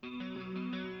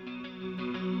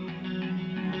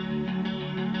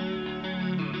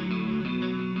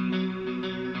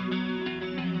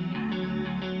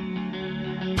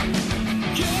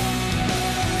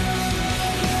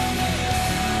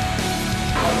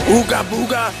Ooga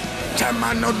booga,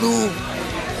 tamanolu,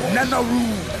 nanaru,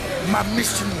 my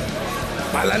mission,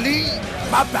 balali,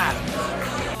 baba.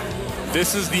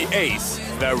 This is the ace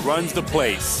that runs the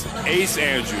place, Ace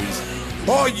Andrews.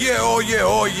 Oh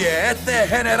yeah, este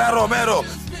General Romero.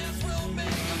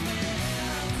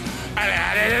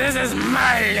 This is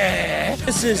Miley.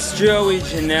 This is Joey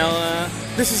Janela.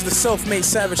 This is the self-made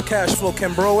savage Cashflow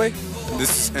Cambroe.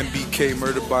 This is MBK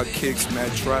Murder by Kicks,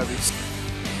 Matt Travis.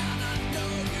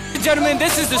 Gentlemen,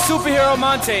 this is the superhero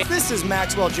Monte. This is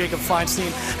Maxwell Jacob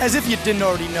Feinstein, as if you didn't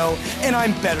already know, and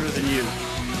I'm better than you.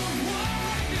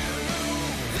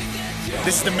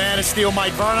 This is the Man of Steel,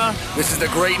 Mike Verna. This is the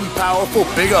great and powerful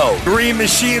Big O. Dream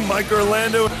Machine, Mike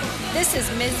Orlando. This is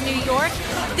Ms. New York.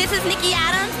 This is Nikki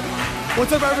Adams.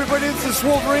 What's up, everybody? This is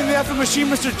Wolverine, the After Machine,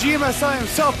 Mr. GMSI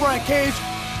himself, Brian Cage.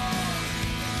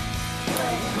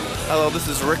 Hello, this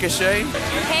is Ricochet.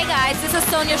 Hey guys, this is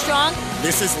Sonia Strong.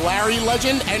 This is Larry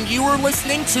Legend, and you are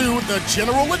listening to the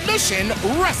General Admission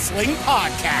Wrestling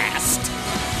Podcast.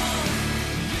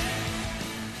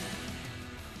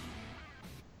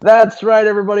 That's right,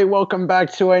 everybody. Welcome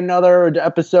back to another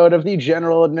episode of the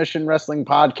General Admission Wrestling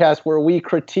Podcast, where we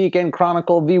critique and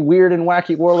chronicle the weird and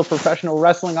wacky world of professional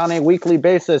wrestling on a weekly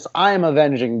basis. I am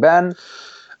Avenging Ben.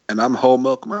 And I'm Whole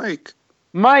Milk Mike.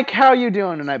 Mike, how you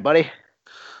doing tonight, buddy?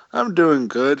 I'm doing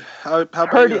good. How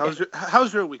about you?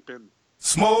 How's your week been?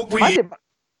 Smoke weed.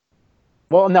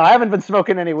 Well, no, I haven't been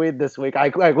smoking any weed this week. I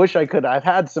wish I could. I've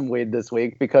had some weed this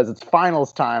week because it's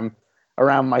finals time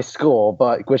around my school,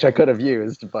 but which I could have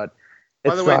used. But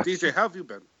by the way, DJ, how have you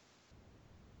been?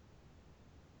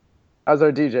 How's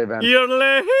our DJ been?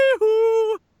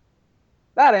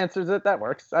 That answers it. That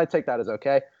works. I take that as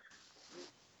okay.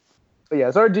 But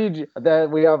yes, our DJ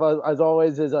that we have, as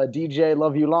always, is a DJ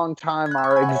Love You Long Time,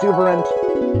 our exuberant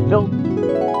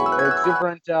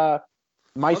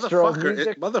maestro of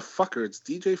music. Motherfucker, it's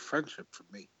DJ Friendship for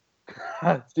me.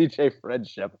 It's DJ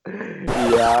Friendship.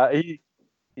 Yeah,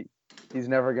 he's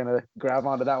never gonna grab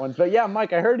onto that one. But yeah,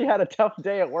 Mike, I heard you had a tough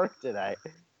day at work today.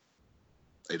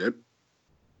 I did?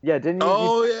 Yeah, didn't you?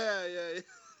 Oh, yeah.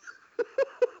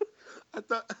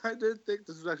 I didn't think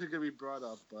this was actually gonna be brought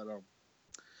up, but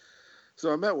so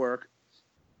I'm at work,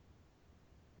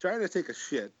 trying to take a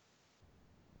shit,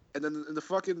 and then in the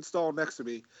fucking stall next to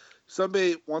me,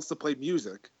 somebody wants to play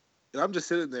music, and I'm just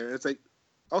sitting there, and it's like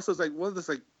one of this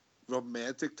like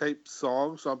romantic type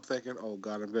song, so I'm thinking, oh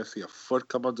god, I'm gonna see a foot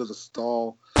come under the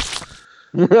stall.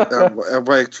 I'm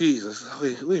like, Jesus,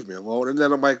 leave me alone. And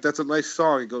then I'm like, that's a nice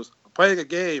song. He goes, I'm playing a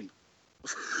game.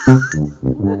 So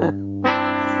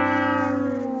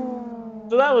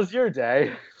that was your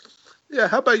day. Yeah,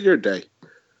 how about your day?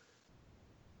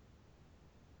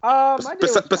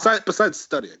 Besides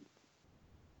studying.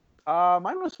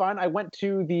 Mine was fine. I went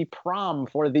to the prom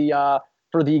for the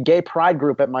gay pride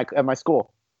group at my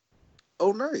school.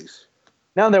 Oh, nice.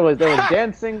 No, there was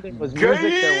dancing, there was music,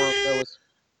 there was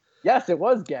yes, it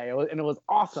was gay, and it was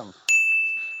awesome.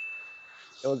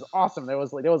 It was awesome. There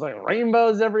was like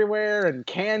rainbows everywhere and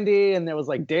candy, and there was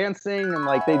like dancing and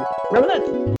like they remember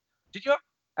that. Did you?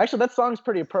 Actually, that song's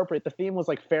pretty appropriate. The theme was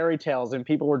like fairy tales, and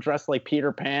people were dressed like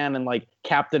Peter Pan and like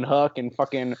Captain Hook and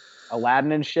fucking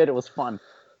Aladdin and shit. It was fun.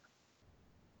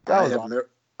 I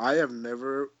have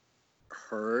never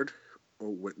heard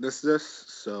or witnessed this,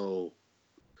 so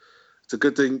it's a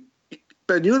good thing.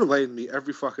 Ben, you enlighten me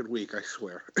every fucking week, I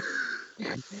swear.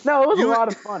 No, it was a lot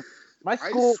of fun. My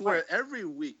school. I swear, every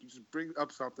week you just bring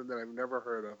up something that I've never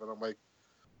heard of, and I'm like,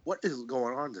 what is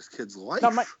going on in this kid's life?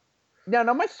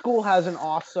 No, my school has an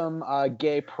awesome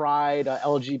gay pride,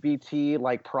 LGBT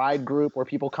like pride group where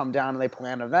people come down and they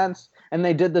plan events. And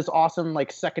they did this awesome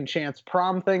like second chance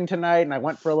prom thing tonight. And I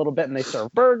went for a little bit and they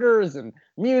served burgers and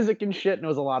music and shit. And it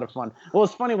was a lot of fun. What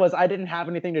was funny was I didn't have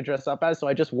anything to dress up as. So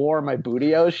I just wore my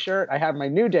Booty-O's shirt. I had my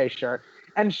New Day shirt.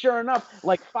 And sure enough,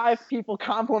 like 5 people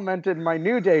complimented my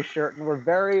New Day shirt and were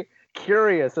very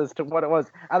curious as to what it was.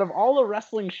 Out of all the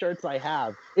wrestling shirts I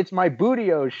have, it's my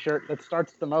Booty-O's shirt that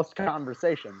starts the most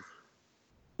conversations.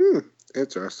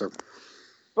 Interesting.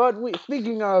 But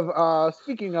speaking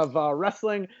of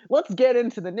wrestling, let's get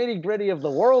into the nitty gritty of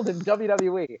the world in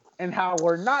WWE and how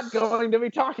we're not going to be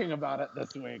talking about it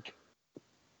this week.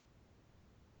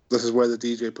 This is where the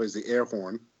DJ plays the air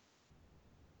horn.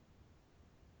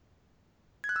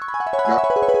 No.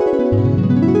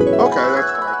 Okay,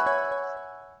 that's fine.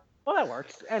 Well, that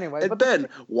works. Anyway. And Ben,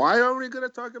 why are we going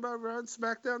to talk about Raw and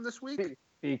SmackDown this week?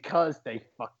 Because they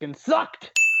fucking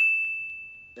sucked.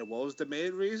 And what was the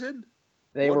main reason?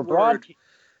 They were broad.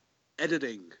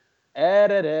 Editing.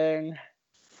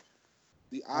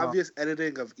 The obvious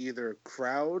editing of either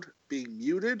crowd being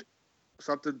muted,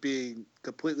 something being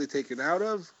completely taken out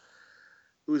of,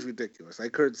 it was ridiculous. I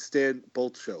couldn't stand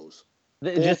both shows.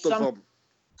 Both of them.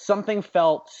 Something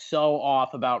felt so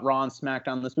off about Raw and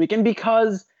SmackDown this week, and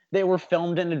because they were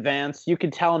filmed in advance, you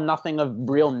could tell nothing of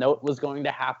real note was going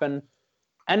to happen,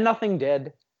 and nothing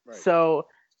did. Right. So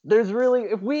there's really,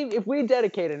 if we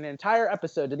dedicated an entire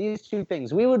episode to these two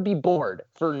things, we would be bored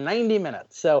for 90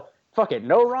 minutes. So fuck it,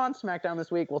 no Raw and SmackDown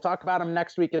this week. We'll talk about them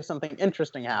next week if something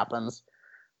interesting happens.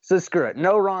 So screw it,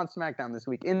 no Raw and SmackDown this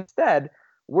week. Instead,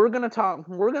 we're gonna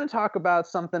talk about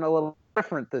something a little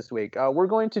different this week. We're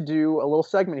going to do a little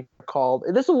segment called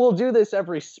we'll do this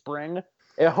every spring.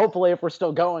 Hopefully, if we're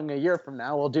still going a year from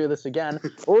now, we'll do this again.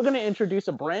 We're going to introduce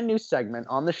a brand new segment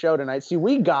on the show tonight. See,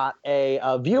 we got a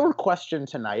viewer question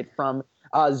tonight from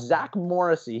Zach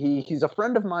Morrissey. He's a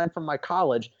friend of mine from my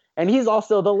college, and he's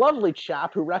also the lovely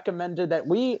chap who recommended that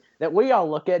we all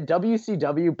look at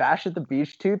WCW Bash at the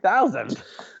Beach 2000.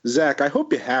 Zach, I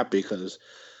hope you're happy because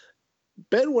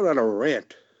Ben went on a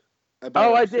rant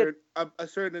about a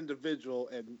certain individual,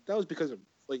 and that was because of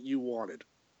what you wanted.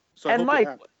 So I hope you're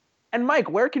happy. And Mike,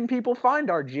 where can people find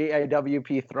our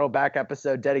GAWP throwback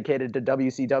episode dedicated to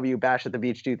WCW Bash at the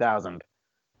Beach 2000?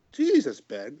 Jesus,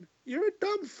 Ben, you're a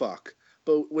dumb fuck.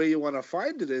 But where you want to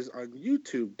find it is on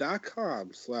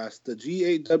youtube.com/the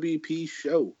GAWP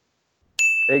show.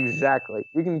 Exactly.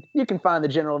 You can find the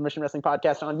General Admission Wrestling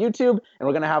Podcast on YouTube, and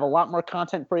we're going to have a lot more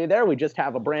content for you there. We just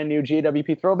have a brand new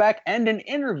GWP throwback and an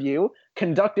interview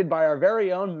conducted by our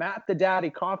very own Matt the Daddy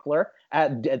Koffler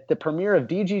at the premiere of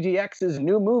DGDX's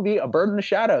new movie, A Bird in the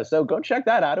Shadow. So go check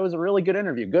that out. It was a really good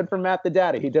interview. Good for Matt the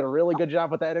Daddy. He did a really good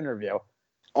job with that interview.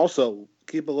 Also,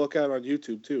 keep a lookout on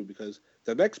YouTube, too, because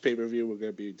the next pay-per-view we're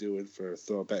going to be doing for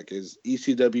Throwback is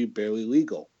ECW Barely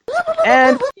Legal.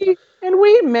 And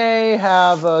we may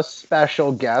have a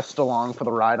special guest along for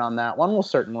the ride on that one. We'll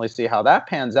certainly see how that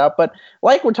pans out. But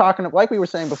like we were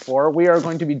saying before, we are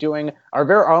going to be doing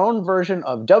our own version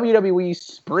of WWE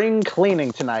Spring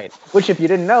Cleaning tonight. Which, if you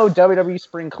didn't know, WWE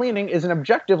Spring Cleaning is an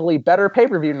objectively better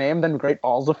pay-per-view name than Great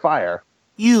Balls of Fire.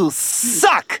 You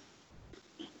suck!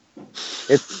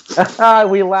 It's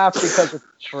we laugh because it's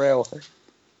true.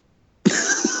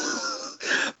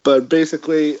 But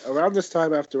basically, around this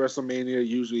time after WrestleMania,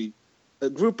 usually a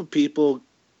group of people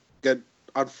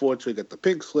unfortunately get the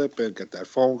pink slip and get that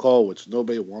phone call, which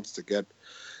nobody wants to get,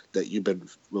 that you've been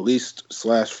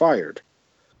released/fired.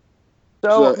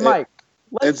 So Mike,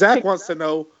 and Zach wants to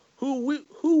know who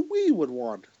we would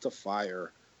want to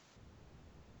fire.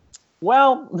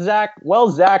 Well, Zach,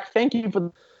 thank you for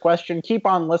the question. Keep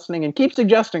on listening and keep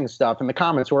suggesting stuff in the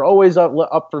comments. We're always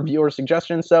up for viewer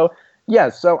suggestions. So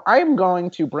yes, so I am going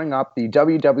to bring up the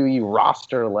WWE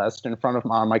roster list in front of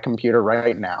my computer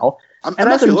right now.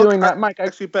 As I'm doing that, Mike,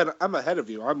 Ben, I'm ahead of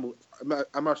you. I'm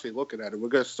actually looking at it. We're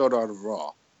going to start on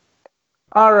Raw.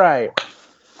 All right.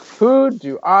 Who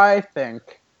do I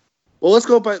think? Well, let's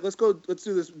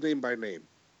do this name by name.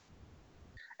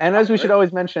 And as we should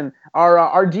always mention,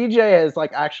 our DJ has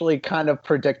actually kind of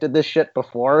predicted this shit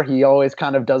before. He always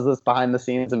kind of does this behind the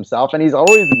scenes himself, and he's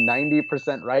always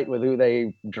 90% right with who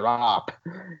they drop.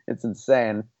 It's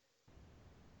insane.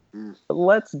 But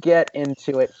let's get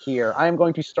into it here. I am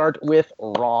going to start with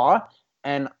Raw,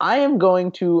 and I'm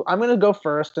going to go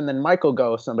first, and then Mike will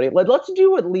go somebody. Let's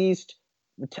do at least.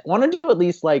 Want to do at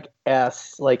least 8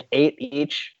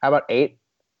 each? How about 8?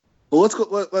 Well, let's go.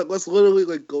 Let's literally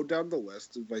go down the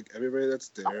list of everybody that's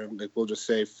there, and we'll just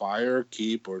say fire,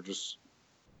 keep, or just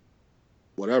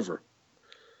whatever.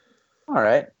 All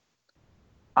right.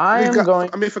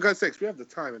 For God's sakes, we have the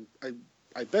time, and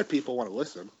I bet people want to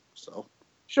listen. So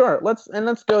sure, let's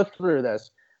go through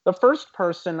this. The first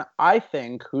person I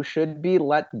think who should be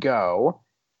let go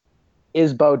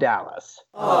is Bo Dallas.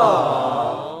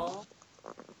 Aww.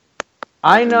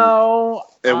 I know.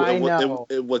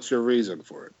 What's your reason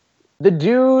for it? The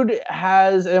dude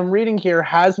I'm reading here,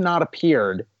 has not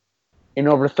appeared in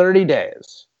over 30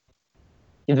 days.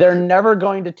 They're never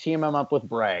going to team him up with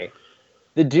Bray.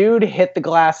 The dude hit the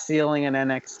glass ceiling in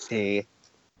NXT.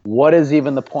 What is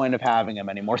even the point of having him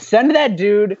anymore? Send that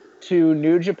dude to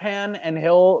New Japan and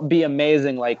he'll be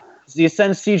amazing. You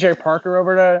send CJ Parker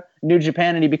over to New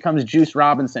Japan and he becomes Juice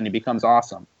Robinson. He becomes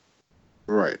awesome.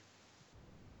 Right.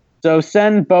 So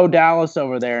send Bo Dallas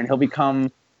over there and he'll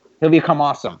become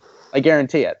awesome. I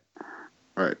guarantee it.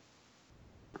 Right.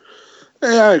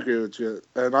 Yeah, I agree with you.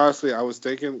 And honestly, I was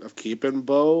thinking of keeping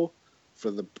Bo for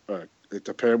the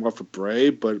to pair him up with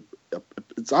Bray, but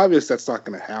it's obvious that's not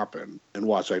going to happen. And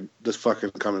watch, this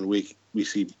fucking coming week, we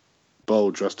see Bo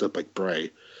dressed up like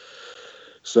Bray.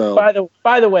 So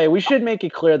by the way, we should make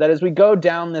it clear that as we go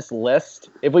down this list,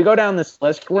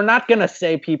 we're not gonna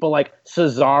say people like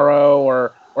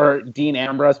Cesaro or Dean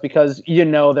Ambrose because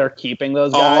they're keeping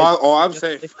those guys. I'm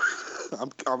saying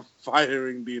I'm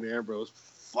firing Dean Ambrose.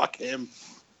 Fuck him.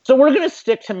 So we're gonna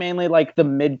stick to mainly like the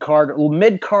mid card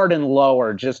and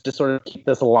lower, just to sort of keep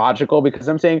this logical. Because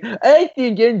I'm saying I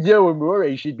think Enzo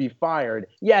Amore should be fired.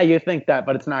 Yeah, you think that,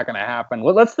 but it's not gonna happen.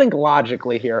 Well, let's think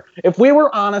logically here. If we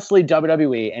were honestly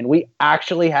WWE and we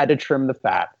actually had to trim the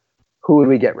fat, who would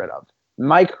we get rid of?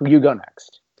 Mike, you go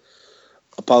next.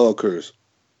 Apollo Crews.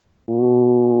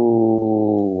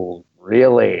 Ooh,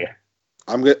 really?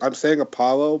 I'm saying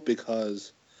Apollo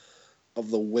because of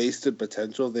the wasted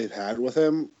potential they've had with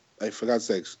him. For God's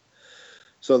sakes.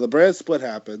 So the brand split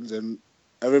happens, and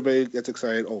everybody gets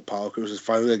excited. Oh, Apollo Crews is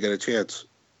finally going to get a chance.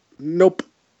 Nope.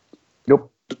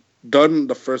 Done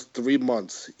the first 3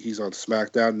 months, he's on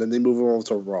SmackDown, and then they move him over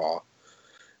to Raw.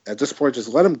 At this point, just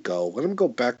let him go. Let him go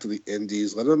back to the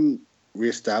Indies. Let him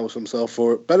reestablish himself,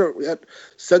 or better yet,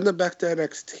 send him back to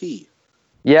NXT.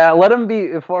 Yeah, let him be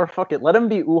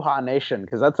Uha Nation,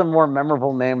 because that's a more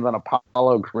memorable name than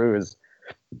Apollo Crews.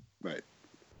 Right.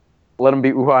 Let him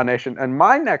be Uha Nation. And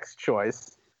my next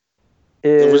choice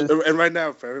is... And right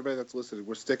now, for everybody that's listening,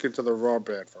 we're sticking to the Raw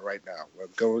brand for right now. We're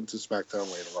going to SmackDown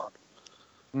later on.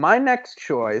 My next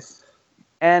choice,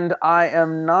 and I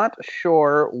am not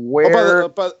sure where...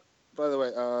 by the way,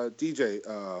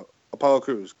 DJ, Apollo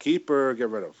Crews, keep or get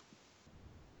rid of?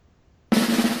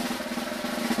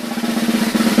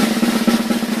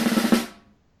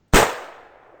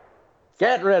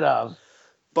 Get rid of.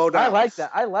 Bo Dallas.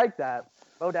 I like that.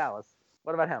 Bo Dallas.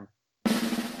 What about him?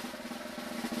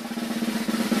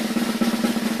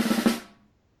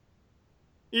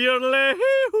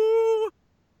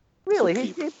 Really?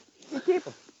 He keep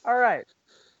him. All right.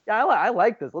 Yeah, I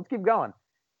like this. Let's keep going.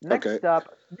 Next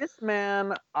up, this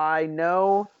man I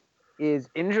know is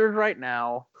injured right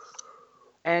now,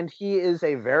 and he is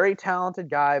a very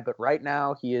talented guy, but right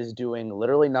now he is doing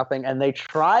literally nothing, and they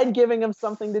tried giving him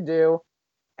something to do,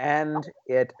 and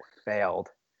it failed.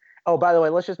 Oh, by the way,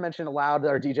 let's just mention aloud,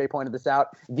 our DJ pointed this out,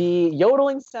 the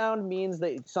yodeling sound means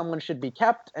that someone should be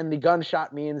kept, and the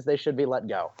gunshot means they should be let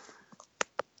go.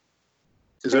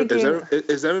 Is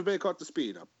everybody caught the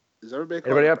speed up? Is everybody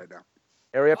caught up right now?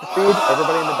 Everybody up to speed?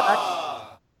 Everybody in the back?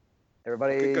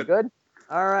 Everybody okay, good?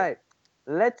 All right.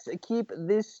 Let's keep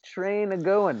this train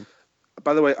going.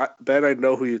 By the way, Ben, I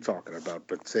know who you're talking about,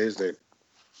 but say his name.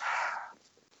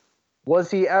 Was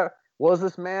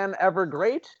this man ever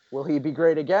great? Will he be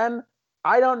great again?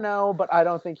 I don't know, but I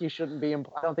don't think he should be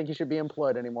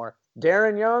employed anymore.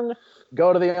 Darren Young,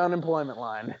 go to the unemployment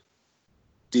line.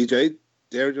 DJ,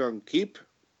 Darren Young, keep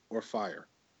or fire?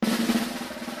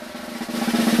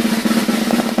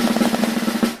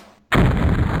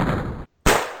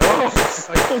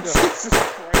 Jesus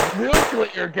Christ.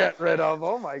 Nuclear get rid of.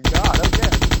 Oh my God.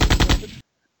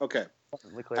 Okay.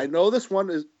 I know this one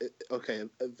is okay.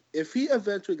 If he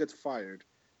eventually gets fired,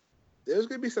 there's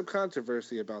going to be some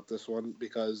controversy about this one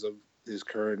because of his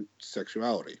current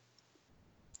sexuality.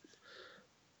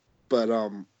 But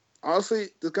honestly,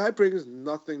 the guy brings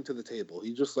nothing to the table.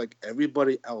 He's just like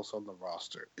everybody else on the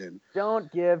roster. And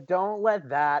don't let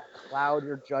that cloud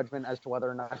your judgment as to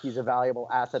whether or not he's a valuable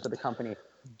asset to the company.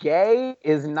 Gay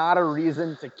is not a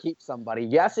reason to keep somebody.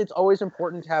 Yes, it's always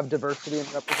important to have diversity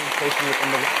and representation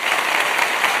within the.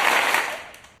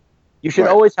 You should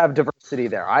always have diversity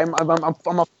there.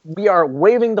 We are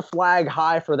waving the flag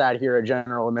high for that here at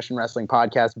General Admission Wrestling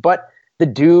Podcast. But the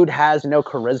dude has no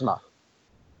charisma.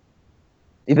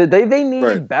 They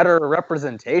need better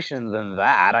representation than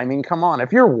that. I mean, come on.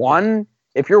 If you're one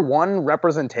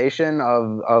representation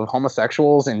of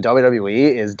homosexuals in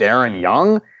WWE is Darren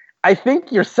Young, I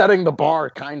think you're setting the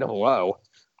bar kind of low.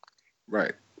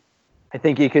 Right. I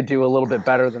think he could do a little bit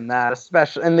better than that,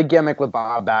 especially, and the gimmick with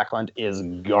Bob Backlund is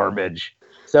garbage.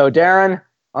 So, Darren,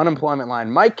 unemployment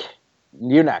line. Mike,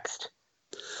 you next.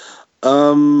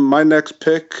 My next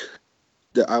pick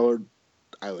that I would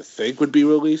think would be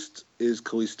released is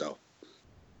Kalisto.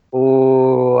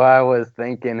 Ooh, I was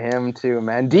thinking him too,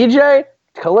 man. DJ,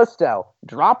 Kalisto,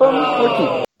 drop him or keep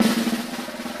him?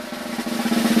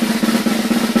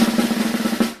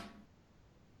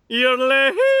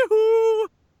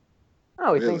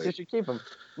 Oh, he thinks we should keep him.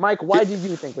 Mike, why do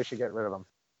you think we should get rid of him?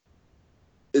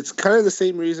 It's kind of the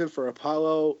same reason for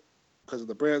Apollo, because of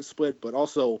the brand split, but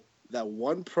also that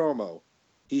one promo,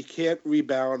 he can't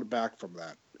rebound back from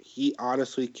that. He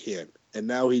honestly can't. And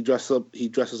now he dresses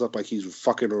up like he's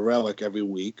fucking a relic every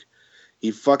week. He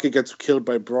fucking gets killed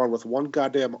by Braun with one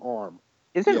goddamn arm.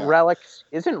 Isn't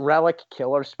relic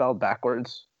killer spelled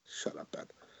backwards? Shut up, Ben.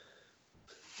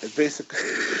 It's basically,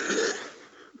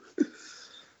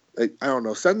 like, I don't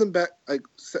know, send him back, like,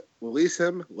 release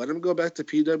him, let him go back to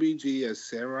PWG as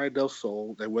Samurai Del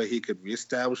Sol. That way he could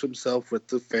reestablish himself with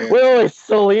the fans. Wait,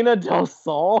 Selena Del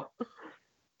Sol?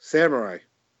 Samurai.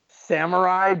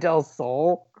 Samurai Del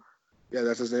Sol? Yeah,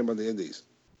 that's his name on the indies.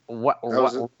 What?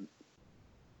 Okay.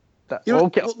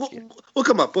 Look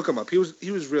him up. He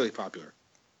was really popular.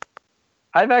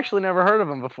 I've actually never heard of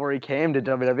him before he came to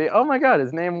WWE. Oh my god,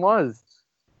 his name was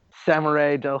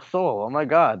Samurai Del Sol. Oh my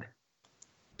god.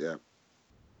 Yeah.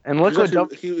 And look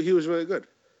he was really good.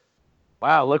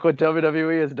 Wow, look what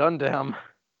WWE has done to him.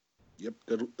 Yep,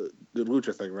 good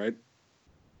lucha thing, right?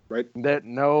 Right?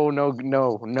 No,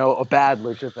 a bad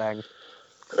lucha thing.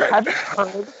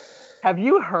 Have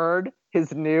you heard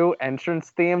his new entrance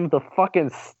theme? The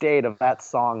fucking state of that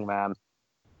song, man.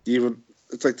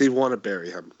 It's like they want to bury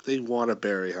him.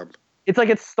 It's like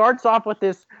it starts off with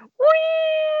this,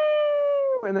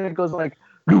 and then it goes like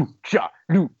lucha,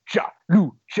 lucha,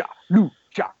 lucha,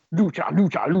 lucha, lucha,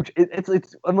 lucha, lucha.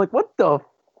 It's. I'm like, what the?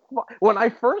 When I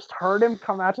first heard him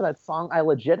come out to that song, I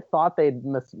legit thought they'd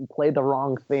played the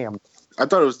wrong theme. I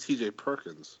thought it was T.J.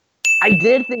 Perkins. I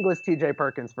did think it was T.J.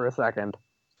 Perkins for a second.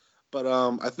 But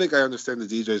I think I understand the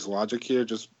DJ's logic here.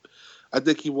 I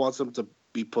think he wants him to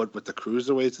be put with the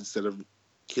cruiserweights instead of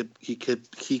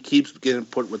he keeps getting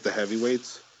put with the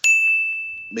heavyweights.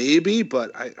 Maybe,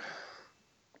 but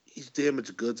he's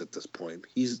damaged goods at this point.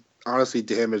 He's honestly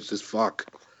damaged as fuck.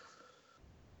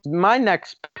 My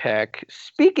next pick,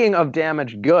 speaking of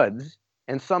damaged goods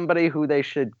and somebody who they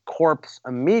should corpse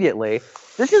immediately,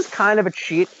 this is kind of a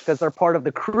cheat because they're part of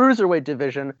the cruiserweight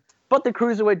division, but the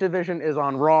cruiserweight division is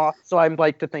on Raw, so I'd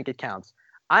like to think it counts.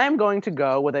 I am going to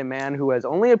go with a man who has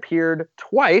only appeared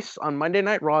twice on Monday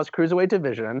Night Raw's cruiserweight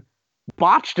division,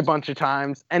 botched a bunch of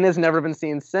times, and has never been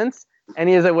seen since, and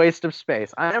he is a waste of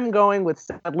space. I am going with,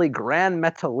 sadly, Grand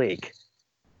Metalik.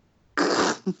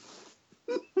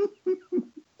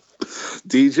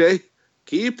 DJ,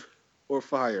 keep or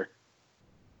fire?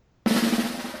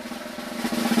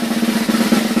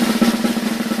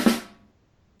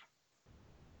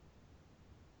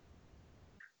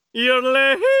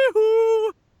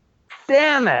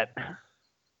 Damn it!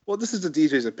 Well, this is the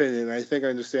DJ's opinion, and I think I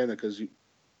understand it because,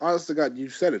 honest to God, you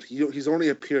said it. He's only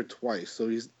appeared twice, so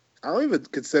I don't even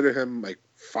consider him like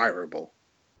fireable.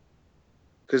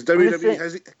 Because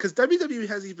WWE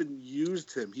hasn't even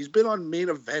used him. He's been on Main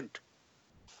Event.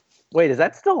 Wait, is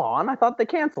that still on? I thought they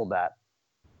canceled that.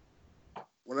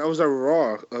 When I was at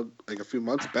Raw, like a few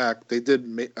months back, they did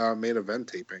Main Event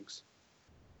tapings.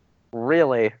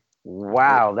 Really?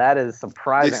 Wow, that is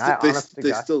surprising.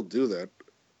 They still do that.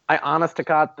 I honest to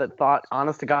God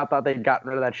thought they'd gotten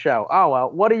rid of that show. Oh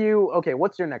well,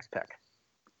 what's your next pick?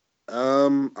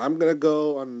 I'm gonna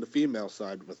go on the female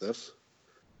side with this.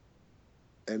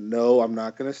 And no, I'm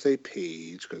not gonna say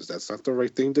Paige, because that's not the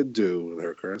right thing to do in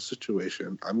her current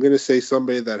situation. I'm gonna say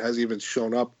somebody that hasn't even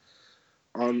shown up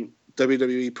on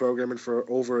WWE programming for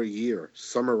over a year,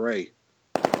 Summer Rae.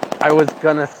 I was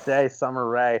gonna say Summer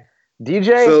Rae.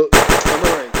 DJ. So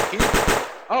Summer Rae.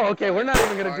 Oh, okay. We're not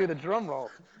even gonna do the drum roll.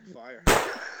 Fire.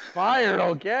 Fired.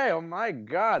 Okay. Oh my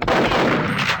God.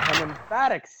 An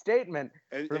emphatic statement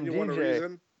from and you DJ. want a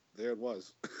reason? There it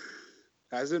was.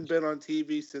 Hasn't been on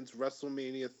TV since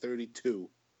WrestleMania 32.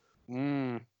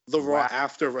 The Raw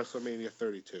after WrestleMania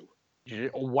 32.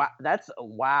 Wow.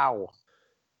 Wow.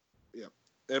 Yeah.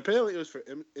 And apparently it was for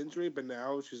injury, but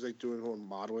now she's like doing her own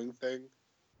modeling thing.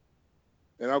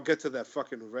 And I'll get to that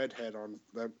fucking redhead on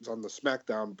the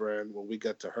SmackDown brand when we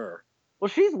get to her. Well,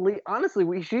 she's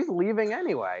leaving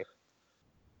anyway.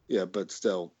 Yeah, but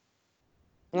still.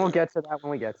 We'll get to that when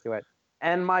we get to it.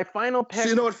 And my final pick. So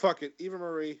you know what? Fuck it. Eva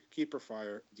Marie, keep her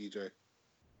fire, DJ.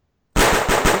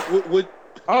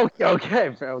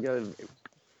 Okay.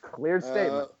 Clear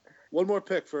statement. One more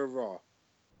pick for Raw.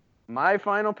 My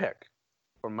final pick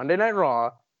for Monday Night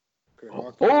Raw.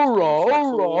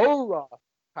 Raw.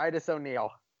 Titus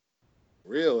O'Neil.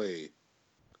 Really?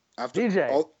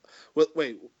 DJ.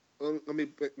 Wait. Let me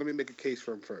make a case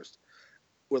for him first.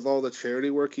 With all the charity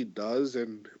work he does,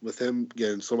 and with him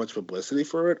getting so much publicity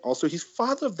for it, also he's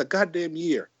father of the goddamn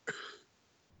year.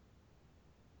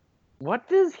 What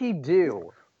does he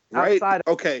do? Right?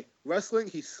 Okay, wrestling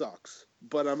he sucks,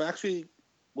 but I'm actually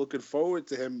looking forward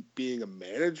to him being a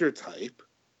manager type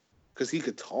because he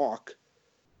could talk.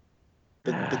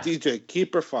 But DJ,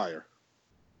 keep her fire.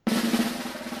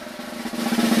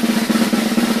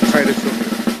 Titus O'Neil.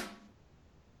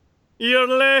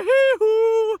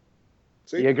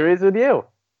 He agrees with you.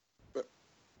 But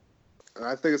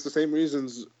I think it's the same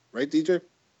reasons, right, DJ?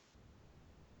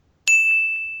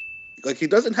 Like, he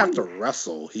doesn't have to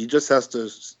wrestle. He just has to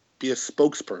be a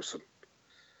spokesperson.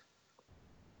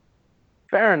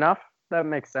 Fair enough. That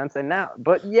makes sense. And now,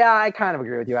 but yeah, I kind of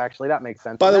agree with you, actually. That makes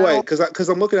sense. By the way, because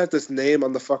I'm looking at this name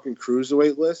on the fucking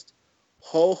cruiserweight list,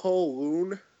 Ho Ho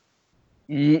Loon.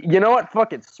 You know what?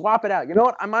 Fuck it. Swap it out. You know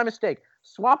what? My mistake.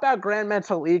 Swap out Grand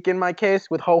Metalik in my case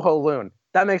with Ho Ho Loon.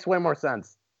 That makes way more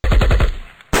sense.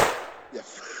 Yeah,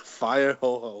 fire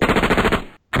Ho Ho.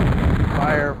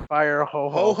 Fire Ho Ho.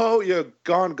 Ho Ho, you're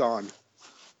gone.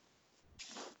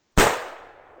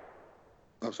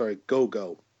 I'm sorry,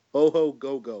 go. Ho Ho,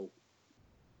 go.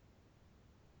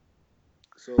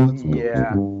 So let's go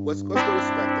to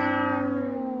SmackDown.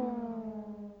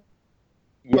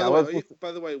 Yeah.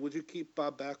 By the way, would you keep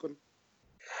Bob Backlund?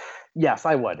 Yes,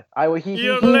 I would. He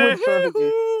would serve a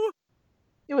use.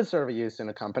 He would serve a use in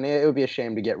a company. It would be a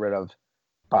shame to get rid of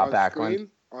Bob Backlund.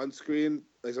 On screen,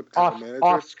 as a manager.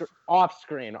 Off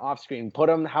screen. Put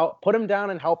him down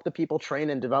and help the people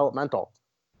train in developmental.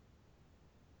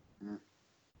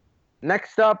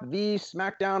 Next up, the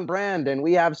SmackDown brand, and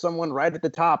we have someone right at the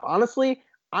top. Honestly,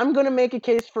 I'm going to make a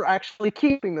case for actually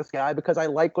keeping this guy because I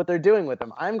like what they're doing with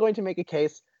him. I'm going to make a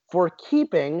case for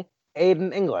keeping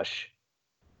Aiden English.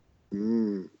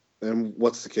 And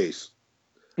what's the case?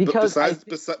 Because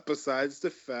besides the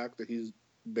fact that he's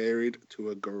married to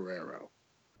a Guerrero.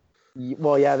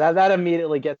 Well, yeah, that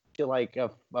immediately gets you like a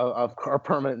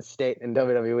permanent state in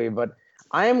WWE. But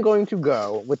I am going to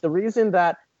go with the reason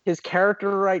that his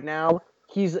character right now,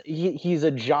 he's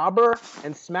a jobber,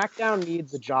 and SmackDown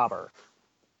needs a jobber.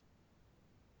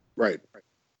 Right.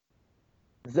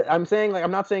 I'm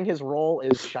not saying his role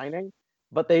is shining,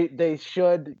 but they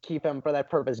should keep him for that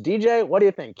purpose. DJ, what do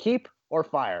you think? Keep or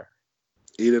fire?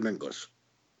 Aiden English.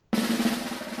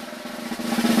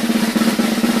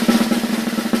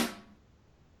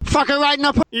 Fucker right in the...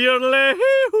 I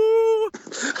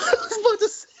was about to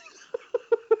say.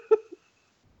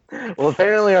 Well,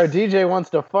 apparently our DJ wants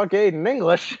to fuck Aiden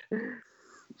English.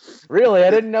 Really, I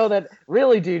didn't know that.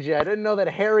 Really, DJ, I didn't know that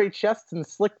hairy chests and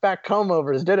slick back comb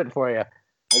overs did it for you. I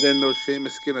didn't know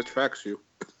Sheamus' skin attracts you.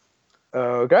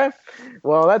 Okay.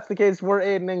 Well, that's the case for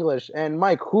Aiden English. And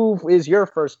Mike, who is your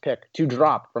first pick to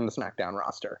drop from the SmackDown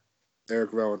roster?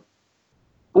 Eric Rowan.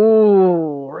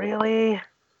 Ooh, really?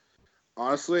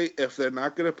 Honestly, if they're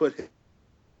not going to put him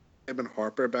and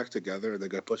Harper back together and they're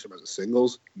going to push him as a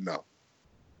singles, no.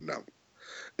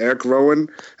 Eric Rowan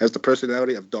has the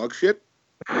personality of dog shit.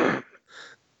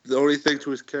 The only thing to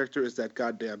his character is that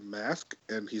goddamn mask,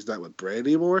 and he's not with Bray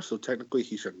anymore, so technically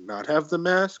he should not have the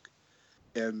mask.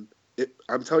 And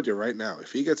I'm telling you right now,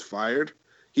 if he gets fired,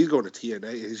 he's going to TNA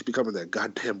and he's becoming that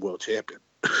goddamn world champion.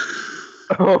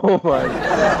 Oh my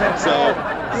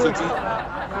God.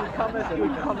 He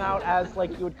would come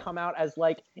out as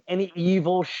like an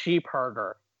evil sheep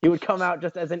herder. He would come out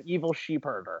just as an evil sheep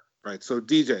herder. Right. So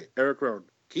DJ, Eric Rowan,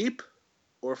 keep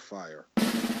or fire?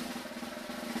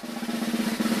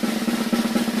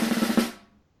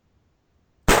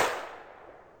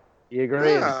 You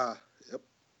agree? Yeah. Yep.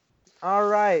 All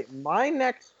right. My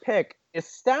next pick,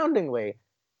 astoundingly,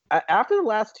 after the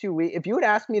last 2 weeks, if you had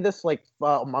asked me this like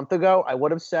a month ago, I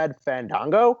would have said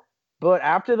Fandango. But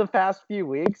after the past few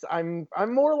weeks, I'm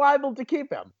more liable to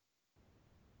keep him.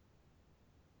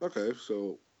 Okay,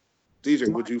 so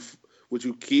DJ, would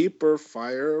you keep or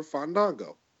fire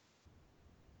Fandango?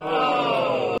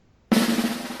 Oh.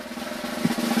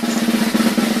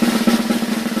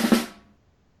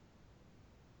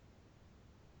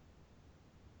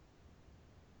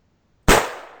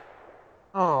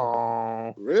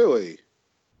 Oh. Really?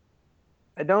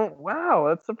 I don't. Wow,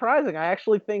 that's surprising. I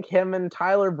actually think him and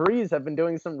Tyler Breeze have been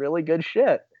doing some really good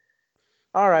shit.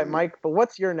 All right, Mike, but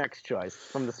what's your next choice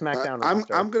from the SmackDown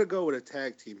roster? I'm going to go with a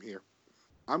tag team here.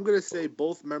 I'm going to say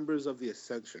both members of the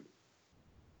Ascension.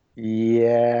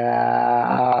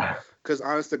 Yeah. Because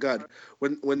honest to God,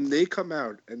 when they come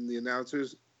out and the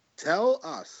announcers tell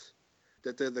us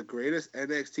that they're the greatest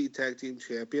NXT tag team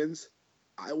champions,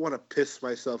 I want to piss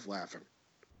myself laughing.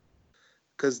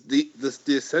 Because the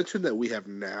Ascension that we have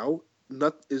now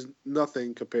is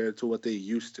nothing compared to what they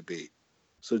used to be.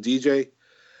 So DJ,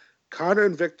 Connor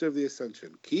and Victor of the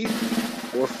Ascension, keep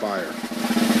or fire?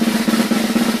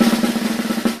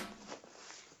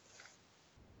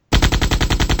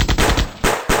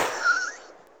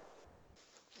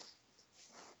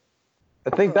 I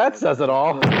think that says it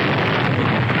all.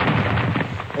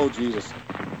 Oh, Jesus.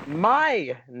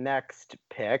 My next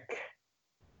pick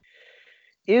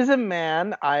is a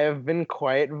man I have been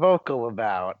quite vocal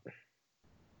about.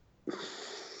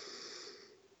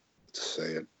 Say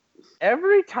it.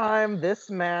 Every time this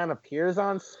man appears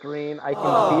on screen, I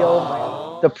can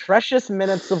feel the precious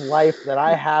minutes of life that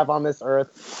I have on this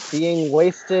earth being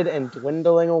wasted and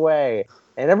dwindling away.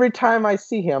 And every time I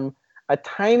see him, a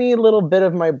tiny little bit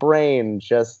of my brain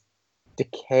just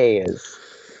decays.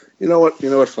 You know what?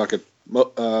 Fuck it.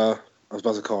 I was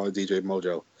about to call it DJ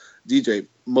Mojo. DJ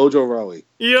Mojo Rawley.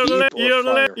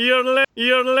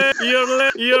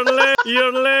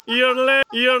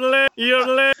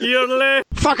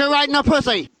 Fuck her right in the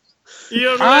pussy.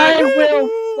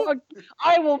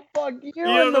 I will fuck you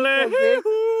in the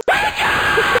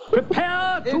pussy.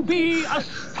 Prepare to be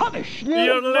astonished. You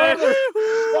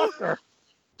motherfucker.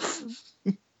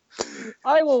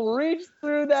 I will reach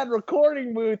through that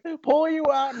recording booth, pull you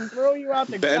out, and throw you out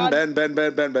the Ben. That's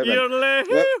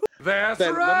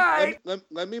Ben, right.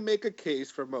 let me make a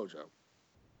case for Mojo.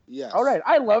 Yes. All right,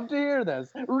 I love to hear this.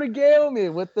 Regale me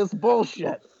with this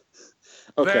bullshit.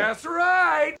 Okay. That's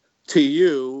right. To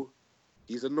you,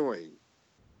 he's annoying,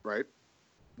 right?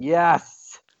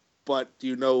 Yes. But do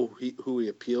you know who he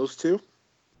appeals to?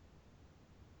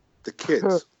 The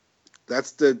kids.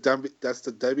 That's the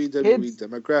WWE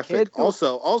demographic. Kids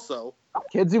also,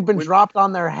 kids who've been dropped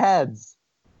on their heads.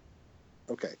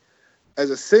 Okay, as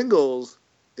a singles,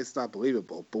 it's not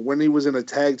believable. But when he was in a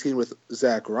tag team with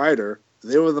Zack Ryder,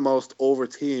 they were the most over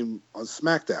team on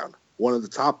SmackDown. One of the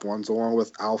top ones, along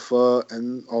with Alpha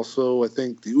and also I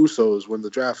think the Usos when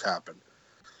the draft happened.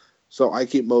 So I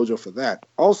keep Mojo for that.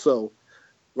 Also,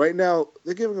 right now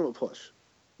they're giving him a push.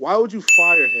 Why would you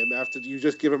fire him after you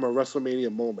just give him a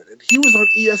WrestleMania moment? And he was on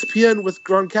ESPN with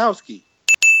Gronkowski.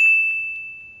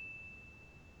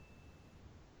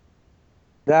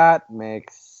 That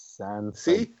makes sense.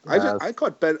 See, I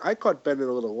caught Ben in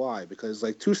a little lie because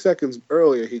like 2 seconds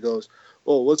earlier he goes,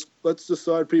 "Oh, let's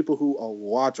decide people who are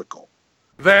logical."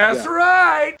 That's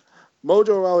right.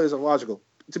 Mojo Rawley is illogical.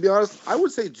 To be honest, I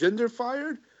would say Jinder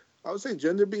fired. I would say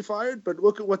Jinder be fired, but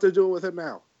look at what they're doing with him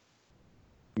now.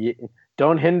 Yeah,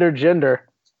 don't hinder Jinder.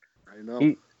 I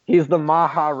know. He's the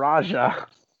Maharaja.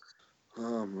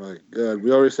 Oh my God!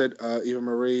 We already said Eva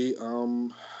Marie.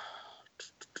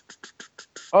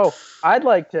 Oh, I'd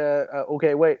like to.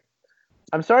 Okay, wait.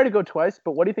 I'm sorry to go twice,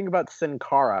 but what do you think about Sin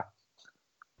Cara?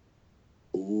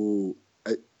 Ooh,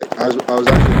 I was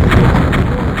actually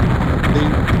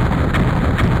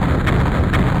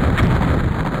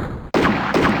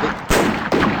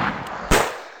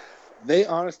they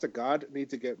honest to God need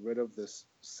to get rid of this.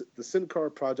 The Sin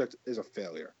Cara project is a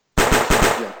failure.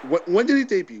 Yeah. When did he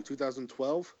debut?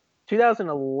 2012?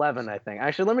 2011, I think.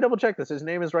 Actually, let me double check this. His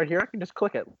name is right here. I can just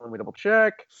click it. Let me double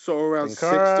check. So around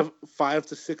 5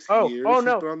 to 6 years. Oh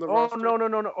no! He's been on the Oh roster?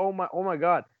 no! Oh my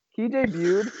God! He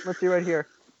debuted. Let's see right here.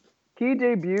 He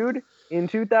debuted in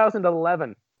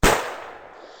 2011.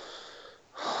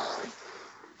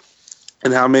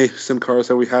 And how many Sin Caras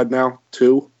have we had now?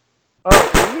 2?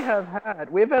 Oh,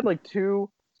 we've had like 2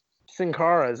 Sin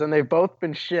Caras, and they've both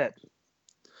been shit.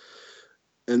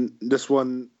 And this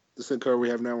one, the Sin Cara we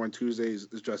have now on Tuesdays,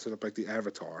 is dressing up like the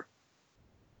Avatar.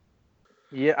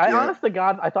 Yeah, honest to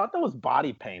God, I thought that was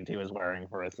body paint he was wearing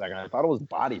for a second. I thought it was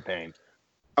body paint.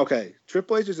 Okay,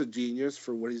 Triple H is a genius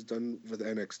for what he's done with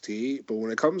NXT, but when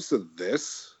it comes to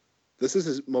this is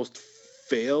his most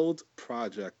failed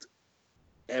project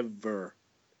ever.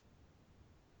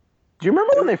 Do you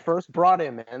remember when they first brought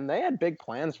him in? They had big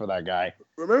plans for that guy.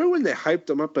 Remember when they hyped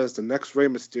him up as the next Rey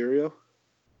Mysterio?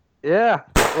 Yeah,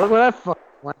 look where that fucking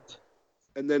went.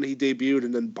 And then he debuted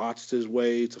and then botched his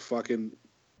way to fucking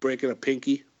breaking a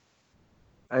pinky.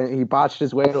 He botched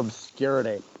his way to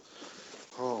obscurity.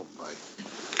 Oh my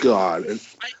God! And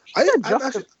I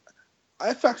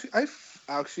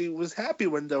actually was happy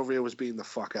when Del Rio was beating the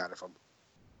fuck out of him.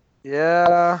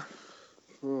 Yeah.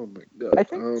 Oh my God! I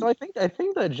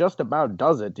think that just about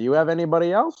does it. Do you have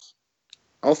anybody else?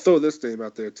 I'll throw this name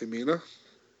out there, Tamina.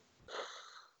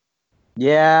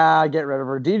 Yeah, get rid of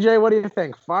her. DJ, what do you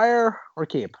think? Fire or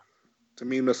keep?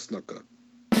 Tamina Snuka.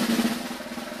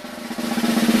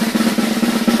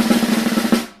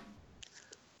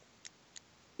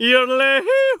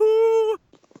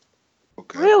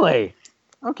 Okay. Really?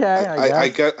 Okay,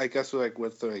 I guess like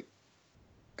with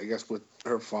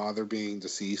her father being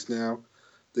deceased now,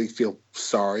 they feel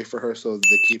sorry for her, so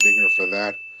they're keeping her for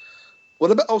that.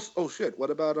 What about oh shit? What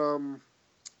about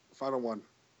final one?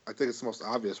 I think it's the most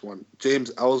obvious one.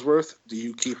 James Ellsworth. Do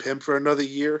you keep him for another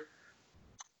year?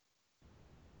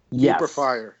 Yes. Keep or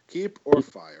fire? Keep or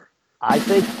fire? I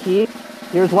say keep.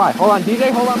 Here's why. Hold on,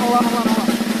 DJ. Hold on. I want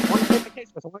to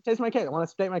state my case. I want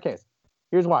to state my case.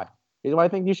 Here's why. Here's why I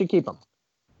think you should keep him.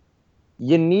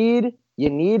 You need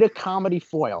a comedy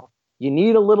foil. You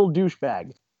need a little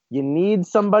douchebag. You need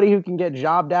somebody who can get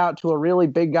jobbed out to a really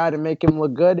big guy to make him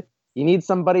look good. You need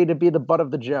somebody to be the butt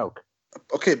of the joke.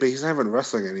 Okay, but he's not even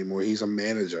wrestling anymore. He's a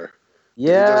manager.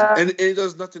 Yeah. And he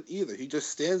does nothing either. He just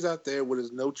stands out there with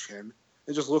his no chin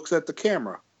and just looks at the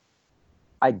camera.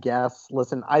 I guess.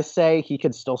 Listen, I say he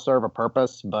could still serve a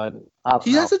purpose, but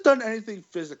he hasn't done anything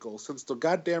physical since the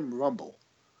goddamn Rumble.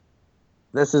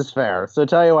 This is fair. So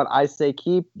tell you what, I say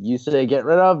keep, you say get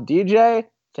rid of. DJ,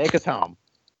 take us home.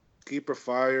 Keep or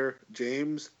fire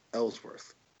James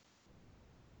Ellsworth.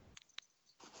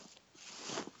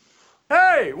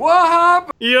 Hey, what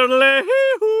happened?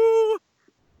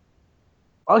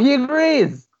 Oh, he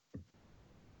agrees.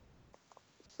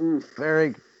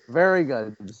 Very, very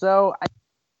good. So,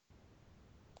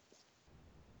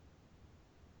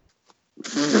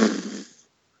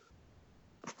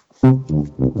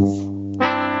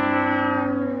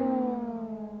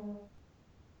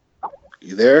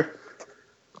 You there?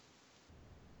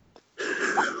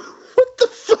 What the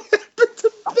fuck happened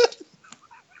to Ben?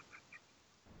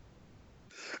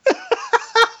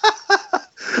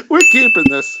 We're keeping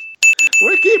this.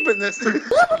 We're keeping this. We're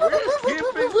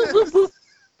keeping this.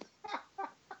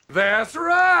 That's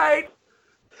right.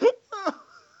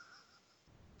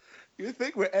 You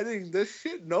think we're editing this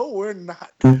shit? No, we're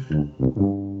not.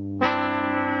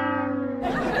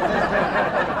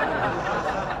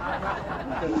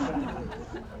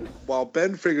 While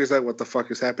Ben figures out what the fuck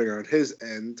is happening on his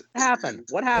end.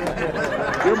 What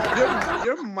happened?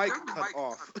 Your mic cut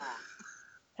off.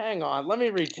 Hang on, let me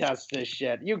retest this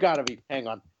shit. You gotta be. Hang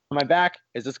on. Am I back?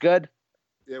 Is this good?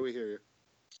 Yeah, we hear you.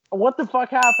 What the fuck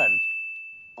happened?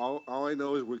 All I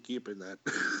know is we're keeping that.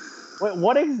 Wait,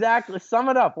 what exactly? Sum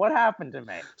it up. What happened to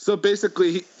me? So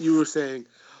basically, you were saying,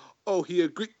 "Oh, he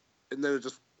agreed," and then it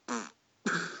just.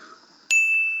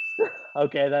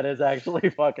 Okay, that is actually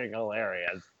fucking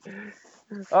hilarious.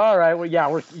 All right, well,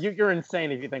 yeah, you're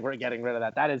insane if you think we're getting rid of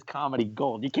that. That is comedy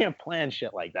gold. You can't plan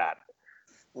shit like that.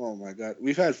 Oh my god,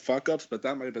 we've had fuck ups, but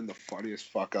that might have been the funniest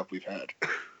fuck up we've had.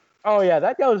 Oh yeah,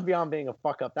 that goes beyond being a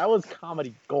fuck up. That was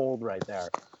comedy gold right there.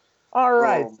 All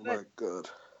right. Oh my god.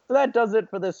 So that does it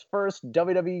for this first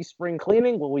WWE spring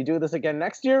cleaning. Will we do this again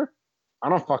next year? I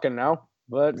don't fucking know,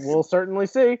 but we'll certainly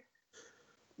see.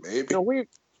 Maybe.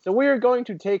 So we are going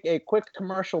to take a quick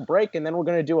commercial break, and then we're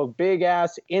going to do a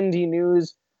big-ass indie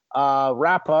news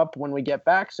wrap-up when we get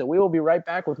back. So we will be right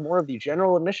back with more of the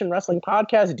General Admission Wrestling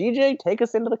Podcast. DJ, take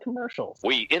us into the commercials.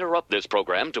 We interrupt this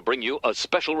program to bring you a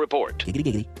special report. Giggity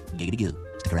giggity, giggity goo.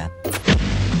 Stick around.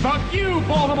 Fuck you,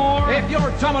 Baltimore! If you're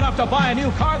dumb enough to buy a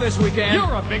new car this weekend,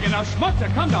 You're a big enough schmuck to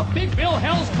come to Big Bill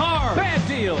Hell's Cars. bad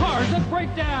deal. Cars that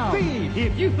break down. Speed.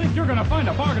 If you think you're gonna find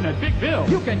a bargain at Big Bill,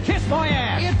 You can kiss my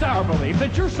ass. it's our belief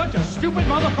that you're such a stupid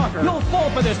motherfucker. You'll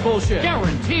fall for this bullshit.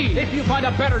 Guaranteed. If you find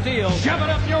a better deal, Shove it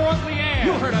up your ugly ass.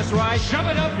 you heard us right. Shove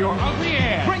it up your ugly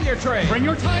ass. Bring your tray. Bring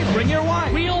your title. Bring your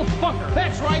wife. We'll fuck her.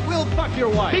 That's right, we'll fuck your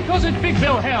wife. Because at Big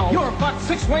Bill Hell, You're fucked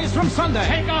 6 ways from Sunday.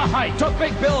 take a hike to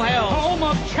Big Bill Hell. home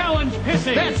of challenge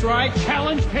pissing. That's right.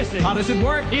 Challenge pissing. How does it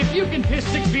work? If you can piss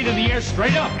 6 feet in the air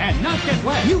straight up and not get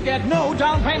wet, You get no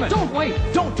down payment. don't wait.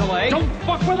 Don't delay. Don't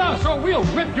fuck with us or we'll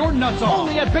rip your nuts off.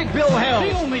 Only at Big Bill Hell.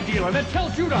 The only dealer that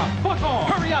tells you to fuck off.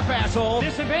 Hurry up, asshole.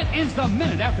 This event ends the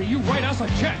minute after you write us a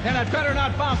check. And it better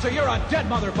not bounce or you're a dead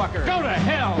motherfucker. Go to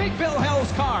hell. Big Bill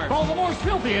Hell's Cars. Baltimore's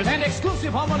filthiest And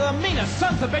exclusive home of the meanest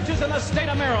sons of bitches in the state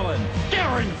of Maryland.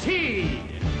 guaranteed.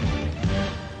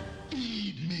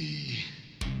 Feed me.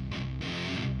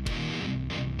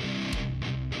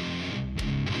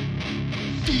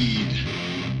 Feed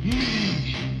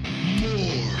me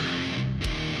more.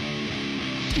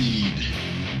 Feed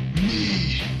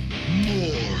me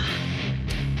more.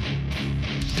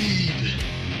 Feed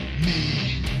me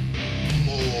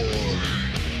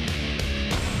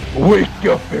more. Wake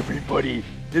up, everybody!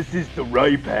 This is the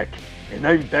Ryback, and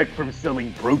I'm back from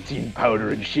selling protein powder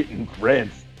and shit in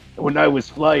France. And when I was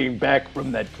flying back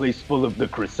from that place full of the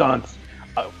croissants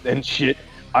and shit,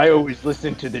 I always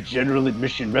listened to the General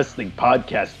Admission Wrestling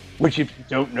Podcast, which, if you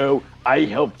don't know, I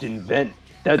helped invent.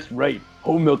 That's right,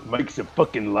 Whole Milk Mike's a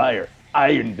fucking liar. I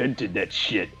invented that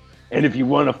shit. And if you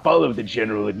want to follow the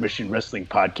General Admission Wrestling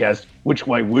Podcast, which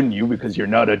why wouldn't you, because you're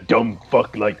not a dumb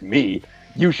fuck like me,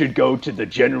 you should go to the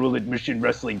General Admission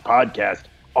Wrestling Podcast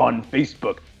on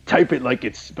Facebook. Type it like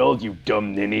it's spelled, you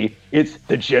dumb ninny. It's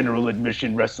the General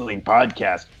Admission Wrestling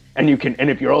Podcast. And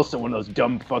if you're also one of those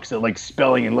dumb fucks that like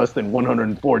spelling in less than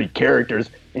 140 characters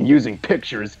and using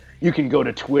pictures, you can go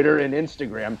to Twitter and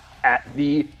Instagram at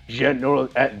the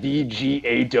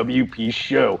GAWP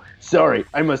show. Sorry,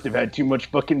 I must have had too much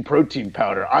fucking protein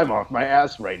powder. I'm off my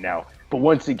ass right now. But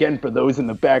once again, for those in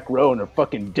the back row and are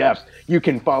fucking deafs, you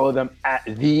can follow them at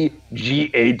the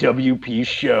GAWP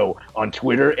Show on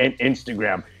Twitter and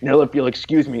Instagram. Now, if you'll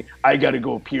excuse me, I gotta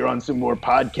go appear on some more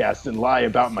podcasts and lie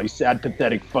about my sad,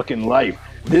 pathetic fucking life.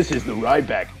 This is the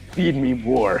Ryback. Feed me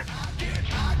more.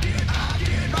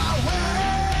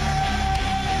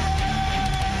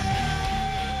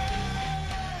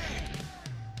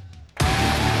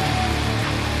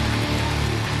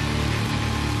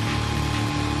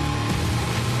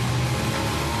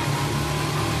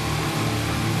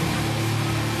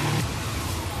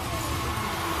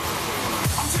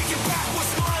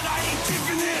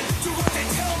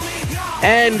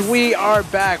 And we are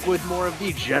back with more of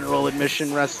the General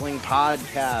Admission Wrestling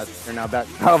Podcast. We're now back.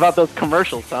 How about those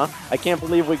commercials, huh? I can't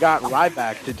believe we got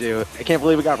Ryback to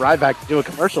do a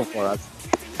commercial for us.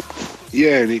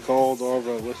 Yeah, and he called all of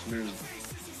our listeners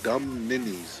dumb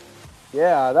ninnies.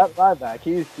 Yeah, that Ryback.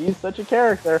 He's such a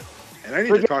character. And I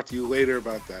need to talk to you later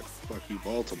about that fuck you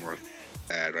Baltimore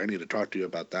ad. I need to talk to you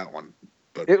about that one.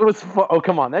 But it was oh,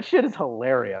 come on. That shit is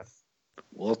hilarious.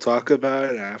 We'll talk about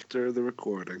it after the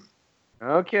recording.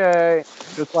 Okay.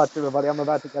 Just watch, everybody. I'm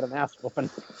about to get an ass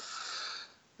whooping.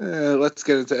 Let's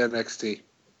get into NXT.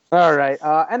 All right.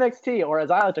 NXT, or as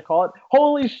I like to call it,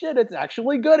 holy shit, it's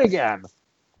actually good again.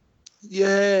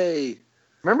 Yay.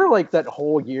 Remember, like, that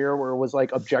whole year where it was,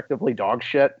 like, objectively dog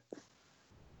shit?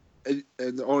 And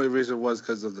the only reason was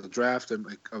because of the draft and,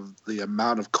 like, of the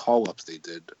amount of call-ups they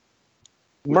did.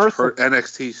 Which hurt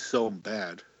NXT so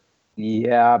bad.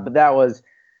 Yeah, but that was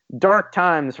dark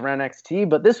times for NXT,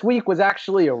 but this week was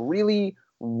actually a really,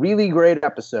 really great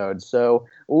episode. So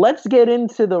let's get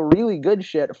into the really good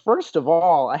shit. First of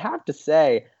all, I have to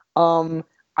say,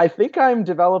 I think I'm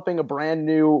developing a brand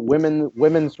new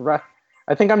sorry,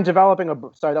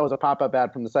 that was a pop-up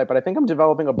ad from the site, but I think I'm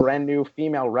developing a brand new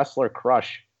female wrestler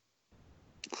crush.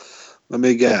 Let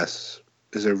me guess.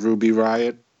 Is it Ruby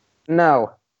Riott?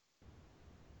 No.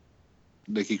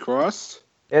 Nikki Cross?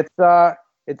 It's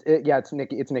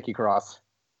Nikki Cross.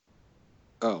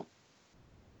 Oh.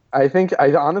 I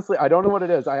honestly don't know what it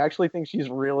is. I actually think she's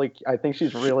really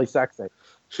sexy.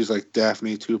 She's like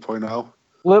Daphne 2.0.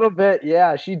 Little bit,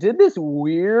 yeah. She did this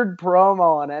weird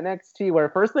promo on NXT where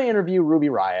first they interview Ruby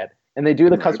Riott and they do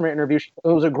the customary interview. It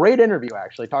was a great interview,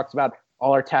 actually. Talks about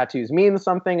all our tattoos mean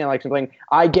something and like something.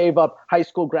 I gave up high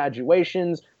school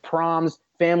graduations, proms,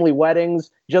 family weddings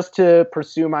just to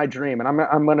pursue my dream. And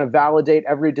I'm going to validate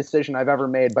every decision I've ever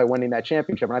made by winning that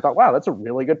championship. And I thought, wow, that's a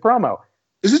really good promo.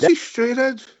 Isn't she straight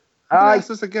edge? I'll ask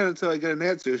this again until I get an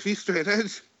answer. Is she straight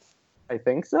edge? I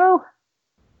think so.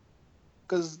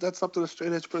 Because that's something a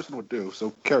straight edge person would do. So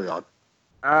carry on.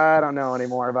 I don't know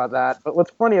anymore about that. But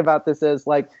what's funny about this is,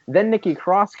 like, then Nikki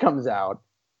Cross comes out,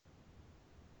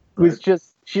 who's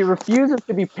just, she refuses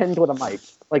to be pinned with a mic,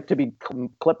 like to be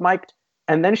clip mic'd.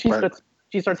 And then she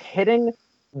starts hitting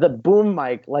the boom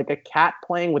mic like a cat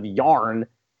playing with yarn.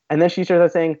 And then she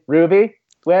starts saying, Ruby?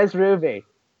 Where's Ruby?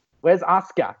 Where's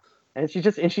Asuka? And she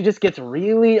just gets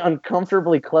really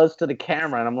uncomfortably close to the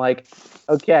camera. And I'm like,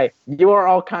 okay, you are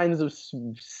all kinds of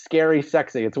scary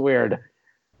sexy. It's weird.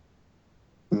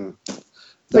 Now,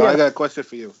 I got a question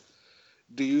for you.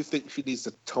 Do you think she needs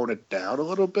to tone it down a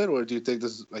little bit? Or do you think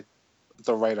this is like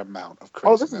the right amount of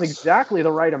craziness? Oh, this is exactly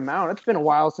the right amount. It's been a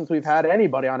while since we've had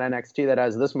anybody on NXT that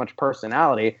has this much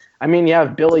personality. I mean, you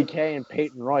have Billie Kay and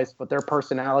Peyton Royce, but their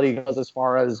personality goes as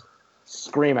far as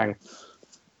screaming.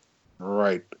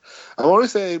 Right. I want to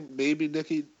say maybe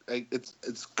Nikki. Like,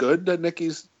 it's good that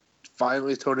Nikki's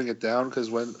finally toning it down because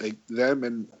when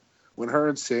when her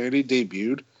and Sandy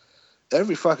debuted,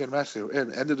 every fucking match they were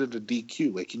in ended in a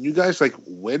DQ. Like, can you guys like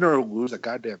win or lose a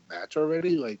goddamn match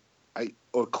already? Like,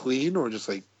 or clean or just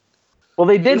like. Well,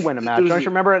 they did win a match. Don't you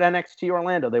remember at NXT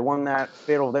Orlando? They won that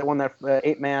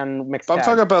 8-man mixed tag. I'm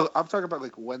talking about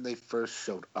like when they first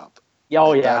showed up. Oh,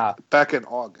 like yeah. Back in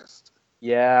August.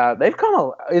 Yeah, they've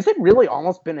come. Is it really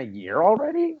almost been a year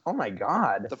already? Oh my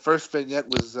god! The first vignette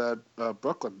was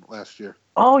Brooklyn last year.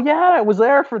 Oh yeah, I was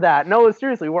there for that. No,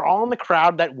 seriously, we're all in the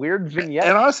crowd. That weird vignette.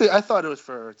 And honestly, I thought it was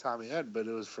for Tommy End, but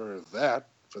it was for that.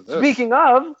 For this. Speaking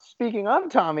of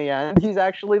Tommy End, he's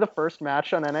actually the first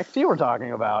match on NXT we're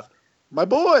talking about. My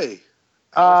boy,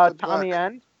 Tommy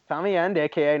End,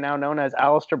 aka now known as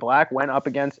Aleister Black, went up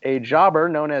against a jobber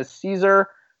known as Caesar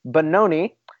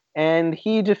Bononi. And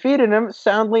he defeated him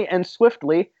soundly and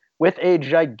swiftly with a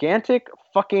gigantic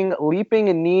fucking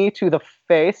leaping knee to the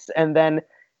face and then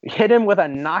hit him with a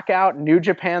knockout New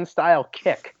Japan style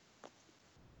kick.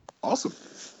 Awesome.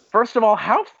 First of all,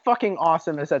 how fucking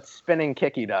awesome is that spinning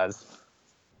kick he does?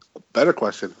 Better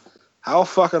question. How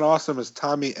fucking awesome is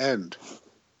Tommy End?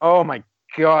 Oh my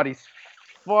god, he's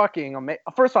fucking amazing.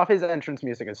 First off, his entrance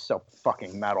music is so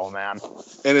fucking metal, man.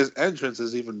 And his entrance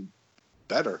is even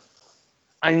better.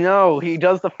 I know. He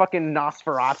does the fucking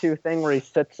Nosferatu thing where he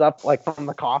sits up like from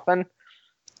the coffin.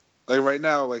 Like right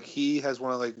now, like he's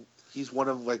one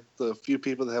of like the few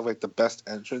people that have like the best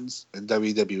entrance in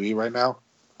WWE right now.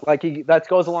 Like that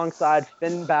goes alongside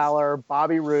Finn Balor,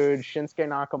 Bobby Roode, Shinsuke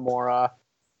Nakamura.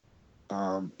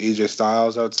 AJ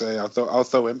Styles, I would say. I'll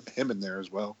throw him in there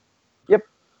as well. Yep.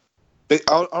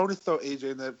 I'll only throw AJ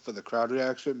in there for the crowd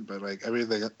reaction, but like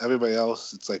everybody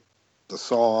else, it's like the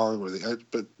song or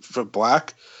but for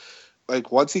Black,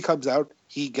 like once he comes out,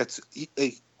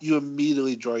 you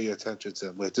immediately draw your attention to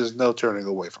him. Like there's no turning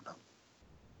away from him.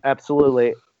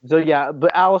 Absolutely. So yeah,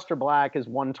 but Aleister Black is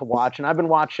one to watch, and I've been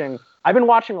watching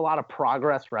a lot of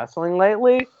Progress Wrestling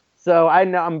lately. So I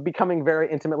know I'm becoming very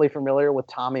intimately familiar with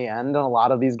Tommy End and a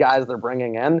lot of these guys they're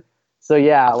bringing in. So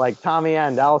yeah, like Tommy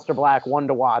End, Aleister Black, one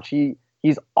to watch.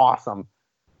 He's awesome.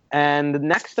 And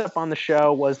next up on the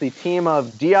show was the team of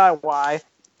DIY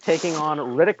taking on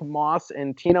Riddick Moss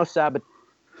and Tino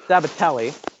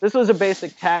Sabatelli. This was a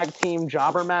basic tag team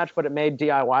jobber match, but it made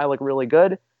DIY look really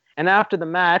good. And after the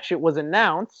match, it was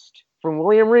announced from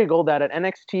William Regal that at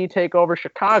NXT TakeOver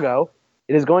Chicago,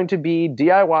 it is going to be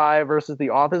DIY versus the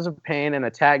Authors of Pain in a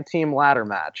tag team ladder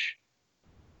match.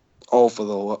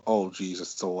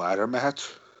 Jesus, it's a ladder match?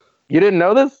 You didn't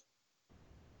know this?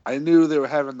 I knew they were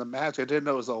having the match. I didn't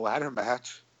know it was a ladder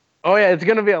match. Oh yeah, it's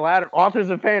going to be a ladder. Authors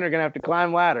of Pain are going to have to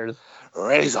climb ladders.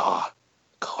 Razor,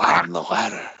 climb the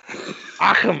ladder.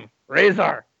 Achim,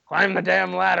 Razor, climb the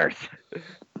damn ladders.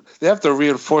 They have to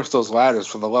reinforce those ladders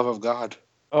for the love of God.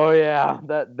 Oh yeah,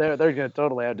 they're going to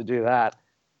totally have to do that.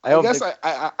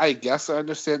 I guess I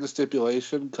understand the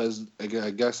stipulation because I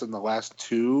guess in the last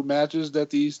two matches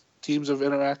that these teams have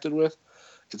interacted with,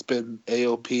 it's been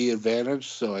AOP advantage.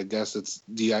 So I guess it's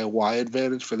DIY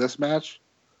advantage for this match.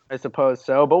 I suppose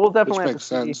so, but we'll definitely have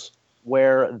to see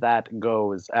where that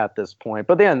goes at this point.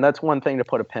 But then that's one thing to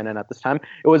put a pin in at this time.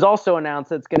 It was also announced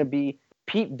that it's going to be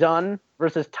Pete Dunne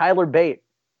versus Tyler Bate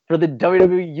for the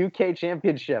WWE UK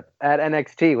Championship at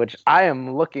NXT, which I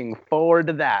am looking forward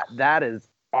to that. That is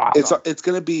awesome. It's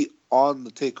going to be on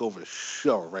the TakeOver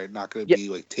show, right? Not going to be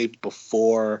like taped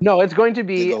before. No, it's going to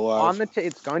be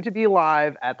it's going to be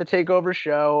live at the TakeOver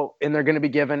show, and they're going to be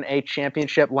given a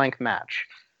championship length match.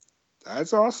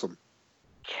 That's awesome.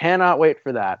 Cannot wait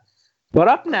for that. But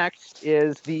up next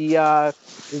is the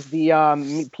pièce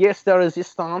de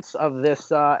résistance of this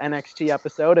NXT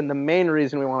episode, and the main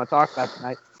reason we want to talk about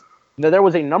tonight. There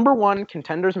was a number one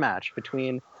contenders match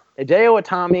between Hideo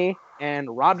Itami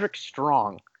and Roderick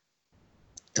Strong.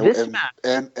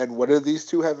 And what do these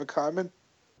two have in common?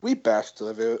 We bashed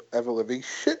the ever-living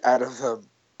shit out of them.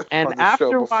 And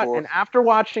after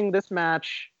watching this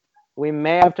match, we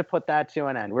may have to put that to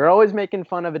an end. We're always making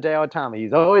fun of Hideo Itami.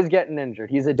 He's always getting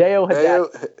injured. He's Hideo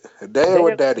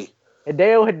Hideo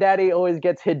Hideo always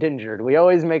gets hit injured. We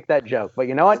always make that joke. But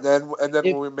you know what? And then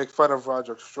when we make fun of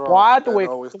Roderick Strong, Roderick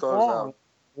always throws out.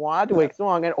 Roderick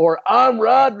Strong, or I'm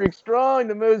Roderick Strong,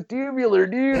 the most tubular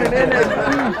dude in NXT.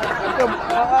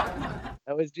 I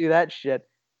always do that shit.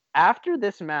 After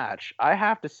this match, I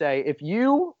have to say, if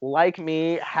you, like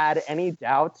me, had any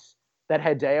doubts that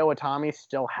Hideo Itami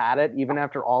still had it, even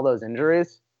after all those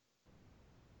injuries,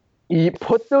 you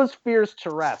put those fears to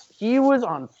rest. He was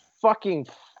on fucking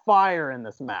fire in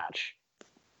this match.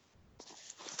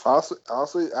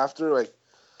 Honestly, after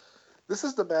this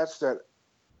is the match that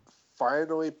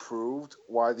finally proved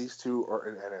why these two are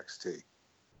in NXT.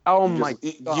 Oh my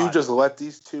God. You just let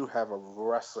these two have a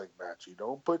wrestling match. You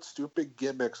don't put stupid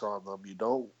gimmicks on them. You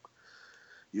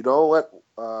don't let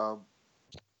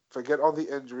forget all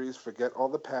the injuries, forget all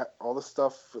the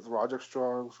stuff with Roderick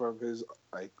Strong from his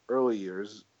early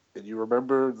years, and you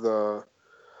remember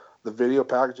the video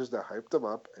packages that hyped him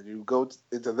up, and you go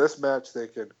into this match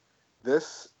thinking,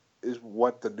 this is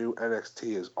what the new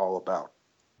NXT is all about.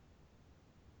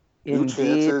 New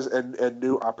chances and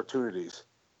new opportunities.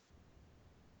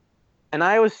 And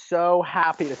I was so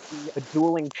happy to see a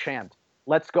dueling chant.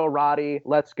 Let's go, Roddy.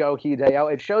 Let's go,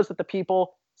 Hideo. It shows that the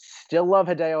people still love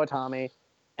Hideo Itami,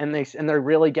 and they're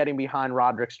really getting behind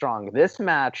Roderick Strong. This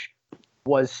match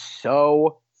was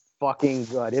so fucking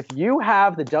good. If you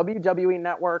have the WWE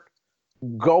Network,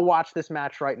 go watch this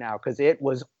match right now because it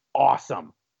was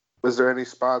awesome. Was there any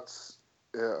spots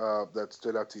that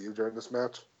stood out to you during this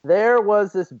match? There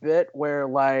was this bit where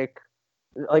I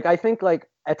think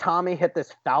Itami hit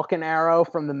this Falcon arrow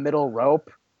from the middle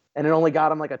rope, and it only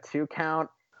got him a 2 count.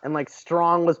 And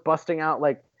Strong was busting out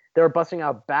They were busting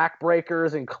out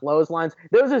backbreakers and clotheslines.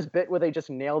 There was this bit where they just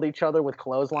nailed each other with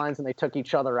clotheslines and they took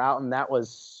each other out, and that was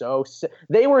so sick.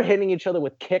 They were hitting each other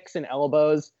with kicks and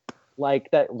elbows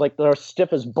like that, like they're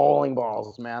stiff as bowling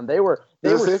balls, man. Is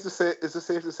it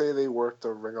safe to say they worked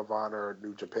a Ring of Honor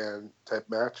New Japan type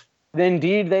match?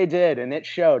 Indeed, they did, and it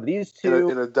showed. These two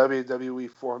in a WWE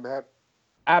format.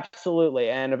 Absolutely,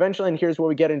 and eventually, and here's where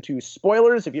we get into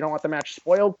spoilers. If you don't want the match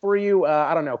spoiled for you,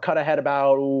 I don't know, cut ahead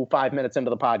about 5 minutes into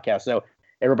the podcast. So,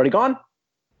 everybody gone?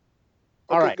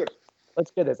 All right, good. Let's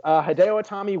get this. Hideo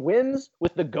Itami wins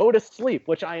with the go to sleep,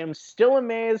 which I am still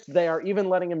amazed they are even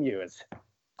letting him use.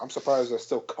 I'm surprised they're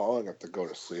still calling it the go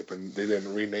to sleep and they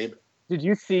didn't rename it. Did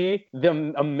you see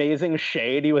the amazing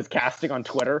shade he was casting on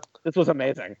Twitter? This was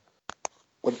amazing.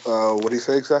 What did he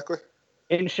say exactly?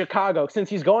 In Chicago, since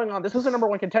he's going on, this was a number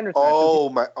one contender.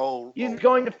 He's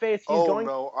going to face. He's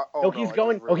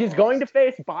going to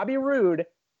face Bobby Roode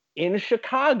in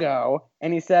Chicago,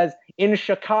 and he says, "In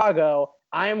Chicago,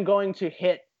 I am going to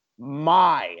hit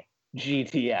my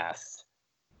GTS."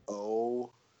 Oh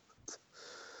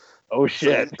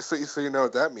shit! So you know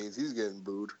what that means? He's getting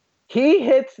booed. He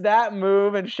hits that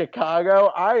move in Chicago.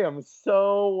 I am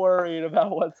so worried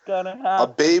about what's gonna happen.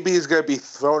 A baby is gonna be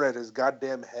thrown at his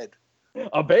goddamn head.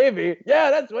 A baby?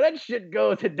 Yeah, that's where that shit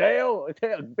goes, Hideo.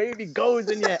 A baby goes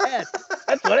in your head.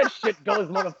 That's where that shit goes,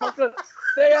 motherfucker.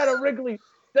 Stay out of Wrigley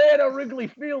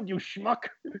Field, you schmuck.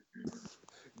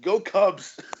 Go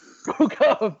Cubs. Go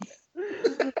Cubs.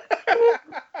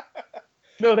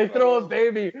 No, they throw a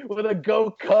baby with a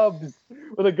Go Cubs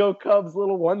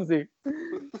little onesie.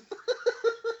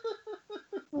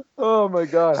 Oh my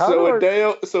God! So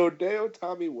Hideo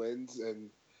Tommy wins, and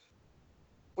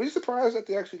were you surprised that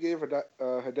they actually gave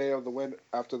Hideo the win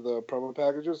after the promo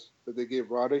packages that they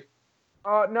gave Roddy?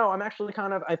 No, I'm actually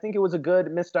I think it was a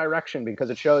good misdirection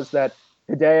because it shows that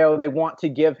Hideo, they want to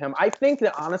give him. I think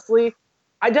that honestly,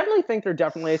 I definitely think they're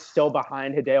definitely still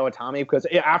behind Hideo Itami because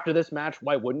after this match,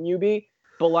 why wouldn't you be?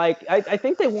 But like, I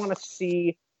think they want to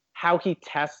see how he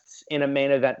tests in a main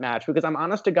event match because I'm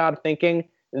honest to God thinking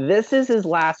this is his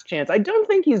last chance. I don't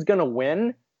think he's going to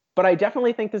win, but I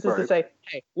definitely think this is to say,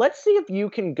 hey, let's see if you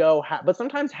can go. But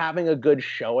sometimes having a good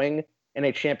showing in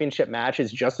a championship match is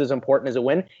just as important as a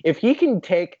win. If he can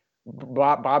take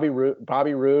Bobby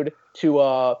Roode to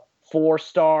a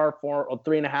 4-star,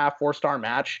 3.5, 4-star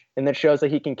match, and that shows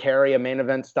that he can carry a main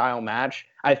event style match,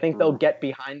 I think they'll get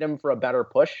behind him for a better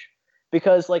push.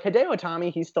 Because, like, Hideo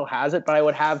Itami, he still has it, but I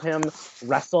would have him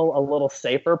wrestle a little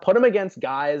safer. Put him against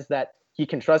guys that he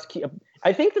can trust.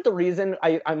 I think that the reason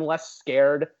I'm less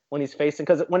scared when he's facing...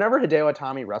 Because whenever Hideo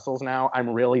Itami wrestles now, I'm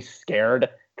really scared.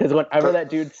 Because whenever that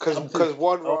dude... Because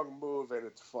one wrong move and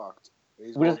it's fucked.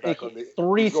 He's going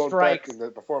back in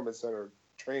the Performance Center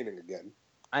training again.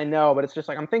 I know, but it's just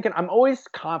like, I'm always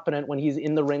confident when he's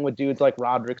in the ring with dudes like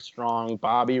Roderick Strong,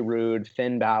 Bobby Roode,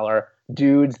 Finn Balor,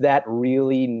 dudes that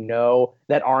really know,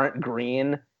 that aren't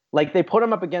green. Like, they put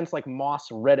him up against, like, Moss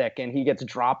Riddick, and he gets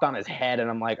dropped on his head, and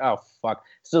I'm like, oh, fuck.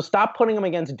 So stop putting him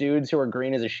against dudes who are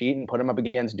green as a sheet and put him up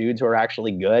against dudes who are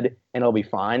actually good, and it'll be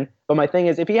fine. But my thing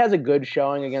is, if he has a good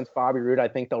showing against Bobby Roode, I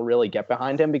think they'll really get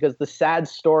behind him, because the sad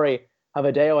story of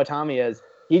Hideo Itami is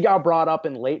he got brought up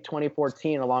in late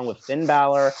 2014 along with Finn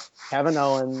Balor, Kevin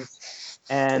Owens,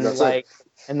 and the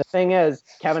thing is,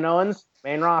 Kevin Owens,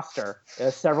 main roster,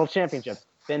 several championships.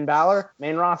 Finn Balor,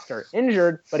 main roster,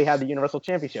 injured, but he had the Universal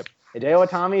Championship. Hideo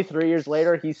Itami, 3 years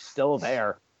later, he's still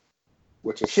there.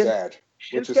 Which is sad.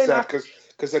 Which is sad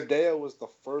because Hideo was the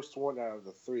first one out of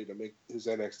the three to make his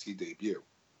NXT debut.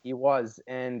 He was,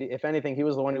 and if anything, he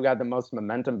was the one who got the most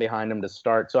momentum behind him to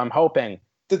start. So I'm hoping.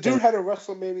 The dude had a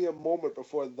WrestleMania moment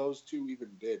before those two even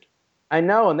did. I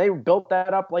know, and they built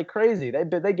that up like crazy.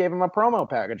 They gave him a promo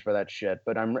package for that shit.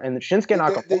 But Shinsuke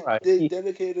Nakamura. They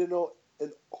dedicated a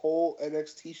whole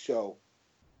NXT show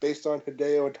based on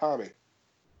Hideo Itami.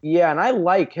 Yeah, and I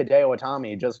like Hideo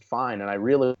Itami just fine, and I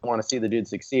really want to see the dude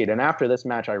succeed. And after this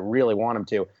match, I really want him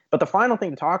to. But the final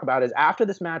thing to talk about is after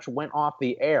this match went off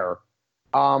the air,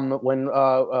 when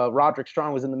Roderick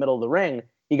Strong was in the middle of the ring,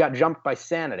 he got jumped by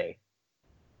Sanity.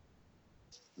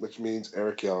 Which means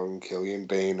Eric Young, Killian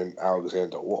Dane, and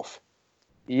Alexander Wolf.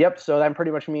 Yep, so that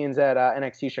pretty much means that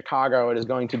NXT Chicago, it is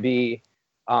going to be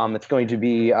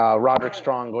Roderick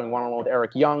Strong going one-on-one with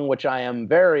Eric Young, which I am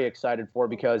very excited for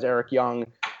because Eric Young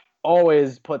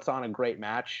always puts on a great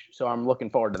match, so I'm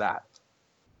looking forward to that.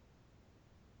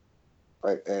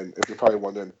 Right, and if you're probably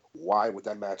wondering why would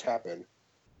that match happen,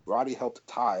 Roddy helped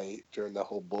Ty during the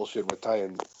whole bullshit with Ty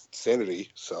and Sanity,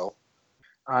 so...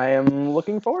 I am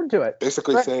looking forward to it.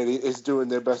 Basically Sanity is doing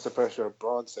their best impression of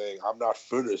Braun saying, I'm not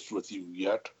finished with you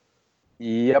yet.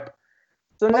 Yep.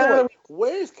 So By the now, way,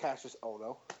 where is Cassius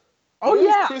Ohno? oh Where's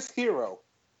yeah, Chris Hero?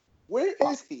 Where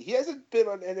is he? He hasn't been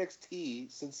on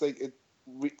NXT since like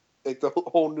the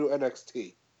whole new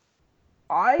NXT.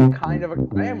 I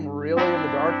am really in the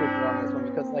dark with you on this one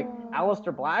because like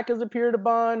Aleister Black has appeared a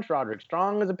bunch, Roderick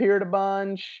Strong has appeared a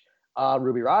bunch,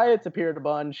 Ruby Riot's appeared a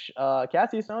bunch,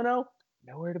 Cassius Ohno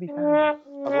nowhere to be found.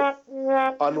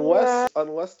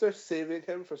 Unless they're saving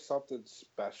him for something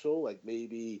special, like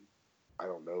maybe I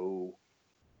don't know,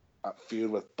 a feud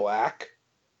with Black.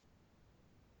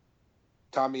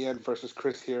 Tommy End versus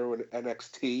Chris Hero in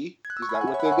NXT. Is that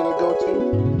what they're gonna go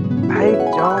to?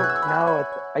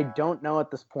 I don't know at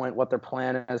this point what their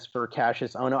plan is for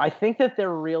Cassius Ohno. I think that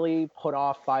they're really put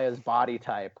off by his body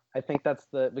type. I think that's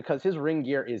because his ring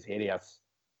gear is hideous.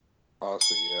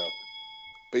 Honestly, yeah.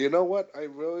 But you know what? I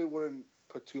really wouldn't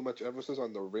put too much emphasis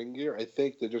on the ring gear. I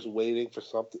think they're just waiting for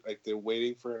something. Like they're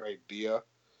waiting for an idea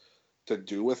to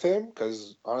do with him.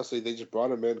 Because honestly, they just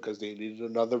brought him in because they needed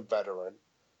another veteran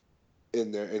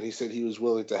in there, and he said he was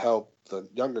willing to help the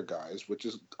younger guys, which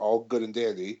is all good and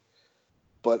dandy.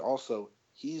 But also,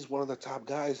 he's one of the top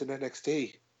guys in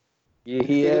NXT. Yeah,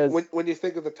 he is. When you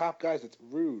think of the top guys, it's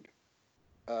Rude,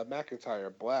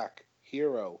 McIntyre, Black,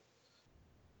 Hero,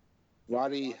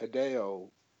 Roddy Hideo,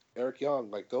 Eric Young,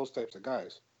 like those types of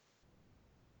guys.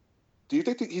 Do you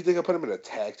think he's gonna put him in a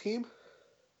tag team?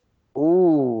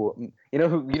 Ooh,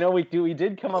 we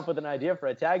did come up with an idea for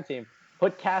a tag team.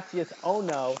 Put Cassius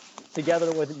Ohno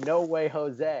together with No Way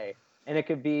Jose, and it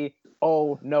could be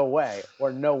Oh No Way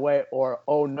or No Way or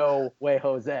Oh No Way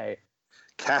Jose.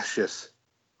 Cassius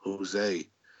Jose,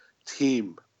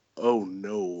 Team Oh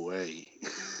No Way.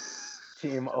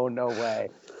 Team Oh No Way.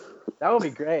 That would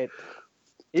be great.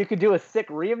 You could do a sick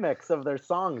remix of their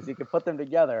songs. You could put them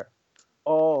together.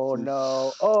 Oh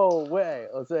no, oh way,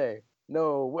 Jose.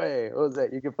 No way, Jose.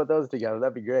 You could put those together.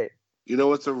 That'd be great. You know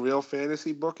what's a real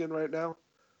fantasy booking right now?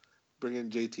 Bringing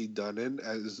JT Dunn in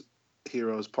as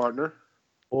Hero's partner.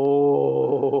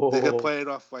 Oh. They could play it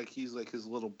off like he's like his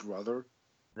little brother.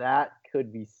 That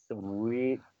could be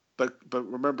sweet. But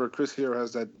remember, Chris Hero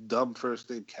has that dumb first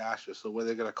name Cassius, so what are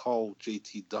they gonna call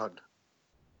JT Dunn?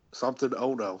 Something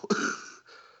Ono.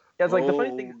 Yeah, it's like the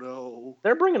funny thing is,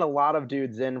 they're bringing a lot of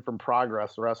dudes in from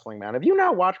Progress Wrestling, man. Have you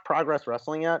not watched Progress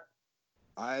Wrestling yet?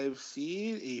 I've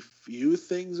seen a few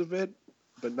things of it,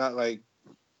 but not like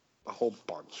a whole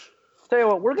bunch. Tell you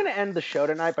what, we're going to end the show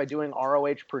tonight by doing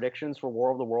ROH predictions for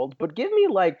War of the Worlds, but give me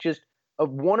like just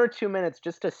 1 or 2 minutes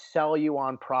just to sell you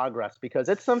on Progress, because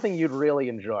it's something you'd really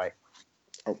enjoy.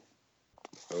 Oh,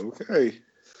 okay.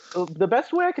 The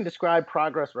best way I can describe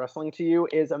Progress Wrestling to you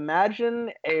is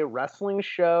imagine a wrestling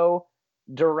show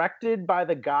directed by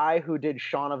the guy who did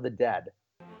Shaun of the Dead.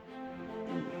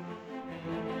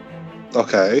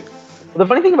 Okay. The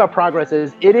funny thing about Progress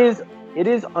is it is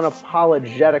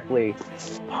unapologetically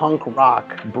punk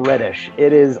rock British.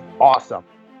 It is awesome.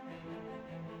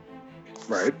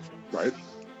 Right.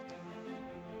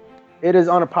 It is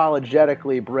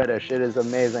unapologetically British. It is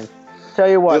amazing. Tell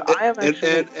you what, I am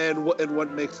actually... And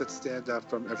what makes it stand out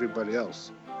from everybody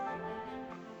else?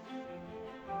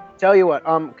 Tell you what,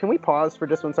 can we pause for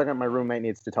just 1 second? My roommate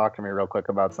needs to talk to me real quick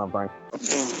about something.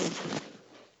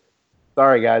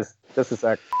 Sorry, guys. Just a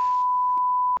sec.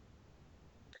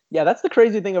 Yeah, that's the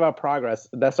crazy thing about Progress.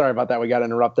 Sorry about that. We got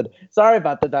interrupted. Sorry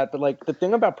about that. But like the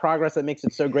thing about Progress that makes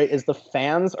it so great is the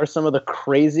fans are some of the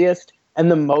craziest and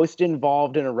the most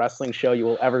involved in a wrestling show you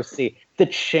will ever see. The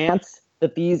chants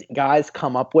that these guys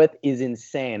come up with is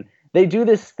insane. They do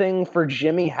this thing for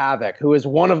Jimmy Havoc, who is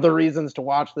one of the reasons to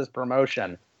watch this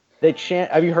promotion. They chant.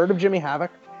 Have you heard of Jimmy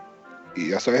Havoc?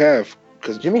 Yes, I have.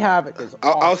 Because Jimmy Havoc is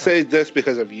awesome. I'll say this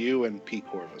because of you and Pete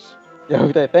Corvus.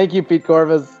 Okay, thank you, Pete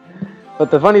Corvus. But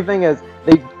the funny thing is,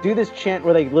 they do this chant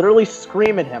where they literally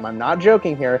scream at him. I'm not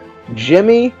joking here.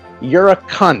 Jimmy, you're a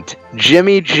cunt.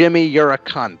 Jimmy, you're a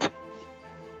cunt.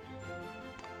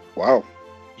 Wow.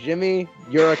 Jimmy,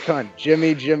 you're a cunt. Jimmy,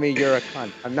 you're a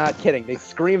cunt. I'm not kidding. They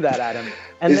scream that at him.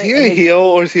 And is he a heel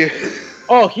or is he?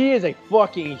 Oh, he is a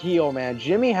fucking heel, man.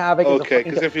 Jimmy Havoc is a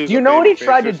fucking... If he was do you know what he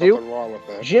tried to do?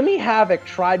 Jimmy Havoc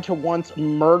tried to once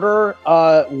murder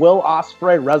Will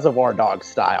Ospreay Reservoir Dog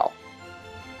style.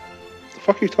 The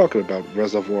fuck are you talking about,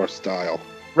 Reservoir style?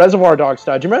 Reservoir Dog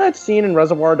style. Do you remember that scene in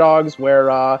Reservoir Dogs where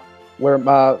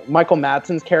Michael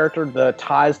Madsen's character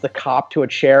ties the cop to a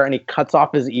chair and he cuts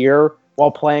off his ear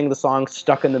while playing the song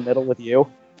Stuck in the Middle with You?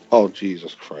 Oh,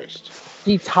 Jesus Christ.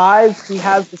 He has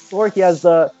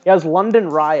London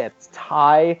Riots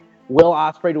tie Will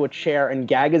Ospreay to a chair and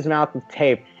gag his mouth with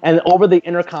tape. And over the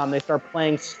intercom, they start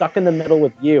playing Stuck in the Middle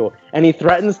with You. And he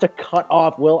threatens to cut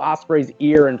off Will Ospreay's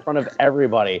ear in front of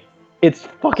everybody. It's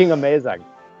fucking amazing.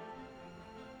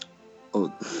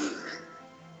 Oh.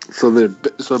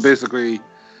 So basically,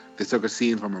 they took a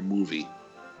scene from a movie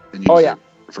and used it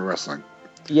for wrestling.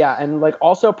 Yeah, and like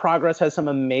also Progress has some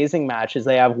amazing matches.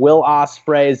 They have Will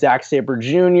Ospreay, Zack Sabre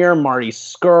Jr., Marty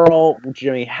Scurll,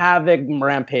 Jimmy Havoc,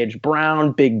 Rampage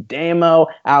Brown, Big Damo,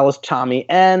 Alice Tommy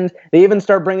End. They even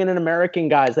start bringing in American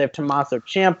guys. They have Tommaso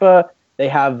Ciampa. They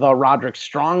have Roderick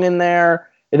Strong in there.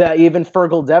 Even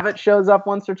Fergal Devitt shows up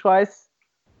once or twice,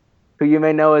 who you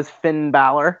may know as Finn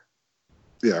Balor.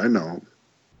 Yeah, I know.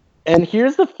 And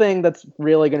here's the thing that's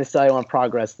really going to sell you on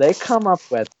Progress. They come up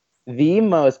with the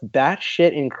most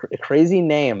batshit and crazy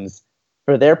names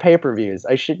for their pay-per-views.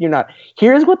 I shit you not.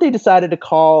 Here's what they decided to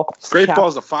call... Great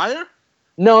Balls of Fire?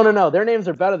 No. Their names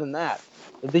are better than that.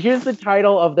 Here's the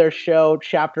title of their show,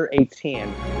 Chapter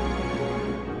 18.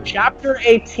 Chapter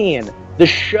 18. The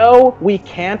show we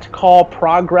can't call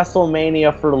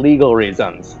Progressalmania for legal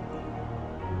reasons.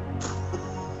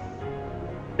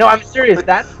 No, I'm serious.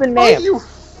 That's the name. Are you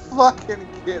fucking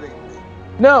kidding me?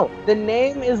 No, the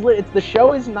name is... the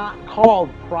show is not called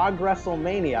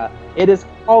Progressalmania. It is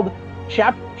called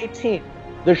Chapter 18.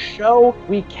 The show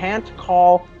we can't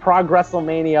call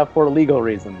Progressalmania for legal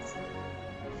reasons.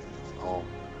 Oh.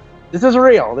 This is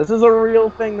real. This is a real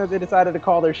thing that they decided to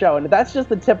call their show. And that's just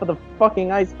the tip of the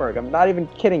fucking iceberg. I'm not even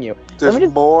kidding you. There's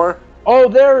more? Oh,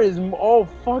 there is... Oh,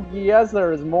 fuck yes,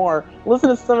 there is more. Listen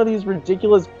to some of these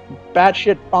ridiculous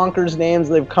batshit bonkers names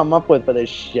they've come up with for this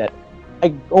shit.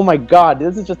 Oh my god,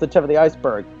 this is just the tip of the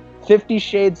iceberg. 50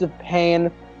 Shades of Pain.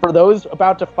 For those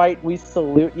about to fight, we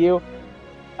salute you.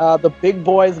 The Big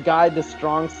Boy's Guide to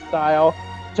Strong Style.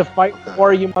 To fight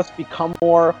more, you must become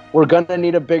more. We're gonna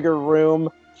need a bigger room.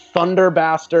 Thunder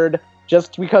Bastard.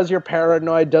 Just because you're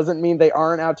paranoid doesn't mean they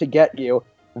aren't out to get you.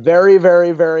 Very,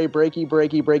 very, very breaky,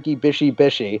 bishy,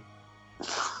 bishy.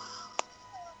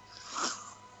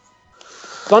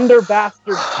 Thunder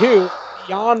Bastard 2.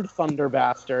 Beyond Thunder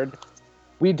Bastard.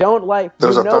 We don't like...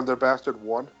 There's a Thunder Bastard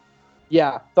 1?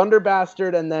 Yeah, Thunder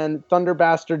Bastard and then Thunder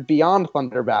Bastard Beyond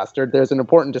Thunder Bastard. There's an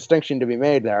important distinction to be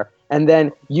made there. And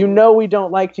then, we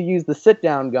don't like to use the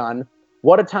sit-down gun.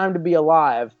 What a time to be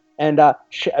alive. And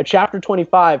Chapter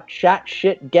 25, Chat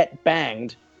Shit Get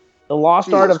Banged. The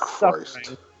Lost Art of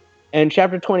Suffering. And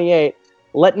Chapter 28,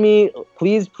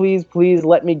 please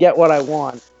let me get what I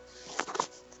want.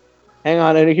 Hang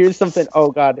on, and here's something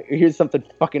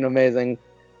fucking amazing.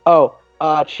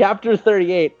 Chapter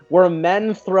 38, where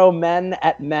men throw men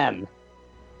at men.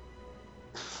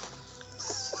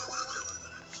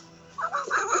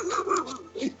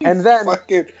 And then...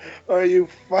 Are you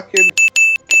fucking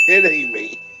kidding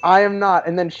me? I am not.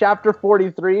 And then Chapter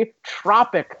 43,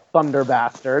 Tropic Thunder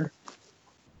Bastard.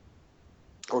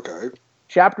 Okay.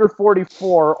 Chapter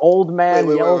 44, Old Man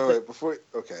Yells... Wait.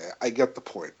 Okay, I get the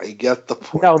point.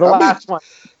 No, the last one.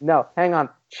 No, hang on.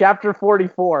 Chapter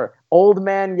 44, Old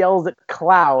Man Yells at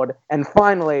Cloud. And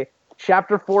finally,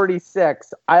 Chapter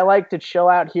 46, I like to chill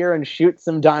out here and shoot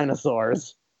some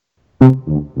dinosaurs.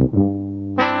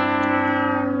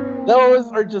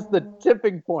 Those are just the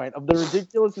tipping point of the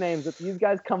ridiculous names that these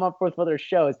guys come up with for their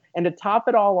shows. And to top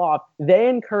it all off, they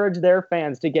encourage their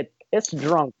fans to get pissed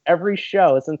drunk every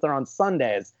show since they're on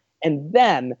Sundays. And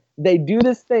then they do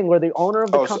this thing where the owner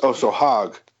of the company... so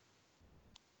Hog.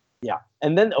 Yeah.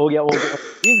 And then,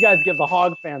 these guys give the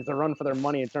Hog fans a run for their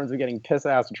money in terms of getting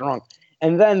piss-ass drunk.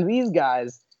 And then these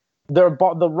guys, the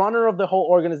runner of the whole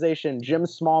organization, Jim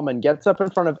Smallman, gets up in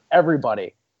front of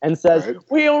everybody and says,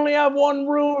 We only have one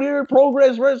rule here at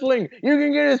Progress Wrestling. You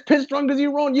can get as pissed drunk as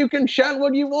you want. You can chant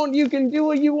what you want. You can do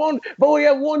what you want. But we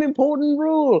have one important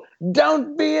rule.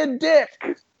 Don't be a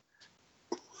dick.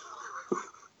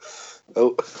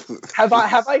 Oh. Have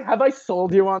I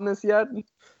sold you on this yet?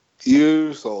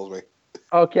 You sold me.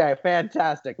 Okay,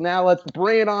 fantastic. Now let's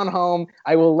bring it on home.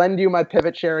 I will lend you my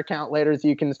Pivot Share account later so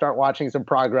you can start watching some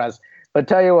Progress. But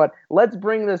tell you what, let's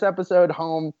bring this episode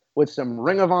home with some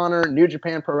Ring of Honor, New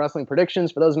Japan Pro Wrestling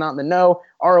predictions. For those not in the know,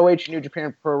 ROH New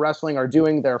Japan Pro Wrestling are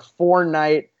doing their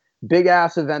 4-night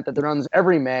big-ass event that runs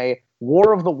every May,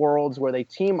 War of the Worlds, where they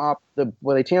team up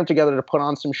together to put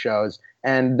on some shows.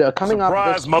 And coming up...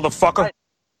 Surprise, motherfucker!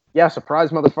 Yeah,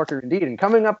 surprise, motherfucker, indeed. And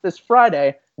coming up this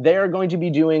Friday, they are going to be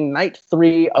doing night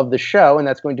 3 of the show, and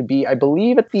that's going to be, I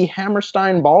believe, at the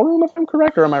Hammerstein Ballroom, if I'm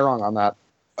correct, or am I wrong on that?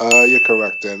 You're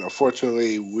correct, and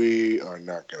unfortunately, we are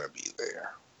not going to be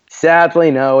there.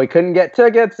 Sadly, no. We couldn't get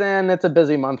tickets, and it's a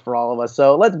busy month for all of us.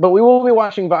 But we will be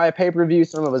watching via pay-per-view.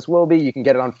 Some of us will be. You can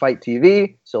get it on Fight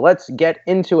TV. So let's get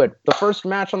into it. The first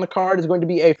match on the card is going to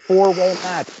be a 4-way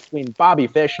match between Bobby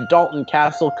Fish, Dalton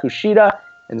Castle, Kushida,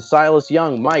 and Silas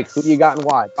Young. Mike, who do you got and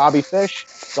why? Bobby Fish,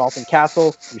 Dalton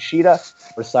Castle, Kushida,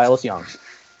 or Silas Young?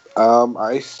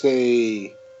 I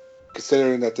say,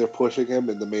 considering that they're pushing him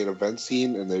in the main event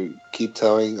scene and they keep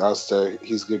telling us that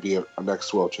he's going to be a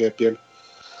next world champion,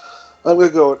 I'm going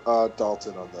to go with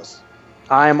Dalton on this.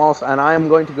 I am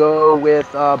going to go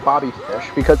with Bobby Fish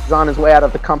because he's on his way out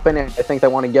of the company. I think they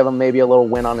want to give him maybe a little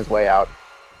win on his way out.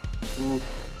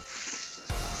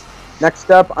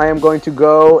 Next up, I am going to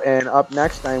go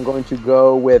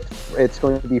with, it's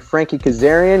going to be Frankie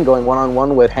Kazarian going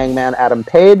one-on-one with Hangman Adam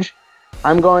Page.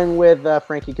 I'm going with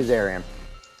Frankie Kazarian.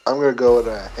 I'm going to go with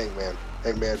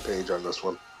Hangman Page on this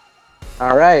one.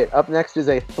 All right, up next is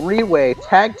a three-way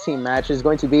tag team match. Is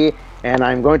going to be, and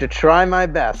I'm going to try my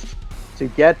best to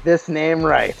get this name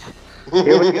right.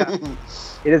 Here we go.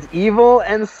 It is Evil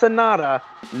and Sonata,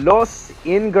 Los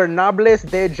Ingobernables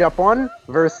de Japón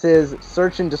versus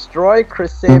Search and Destroy,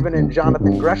 Chris Sabin and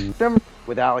Jonathan Gresham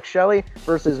with Alex Shelley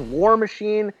versus War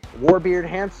Machine, Warbeard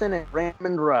Hansen, and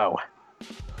Raymond Rowe.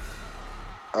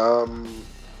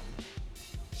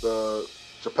 The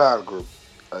Japan group,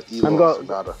 Evil and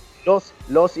Sonata. Los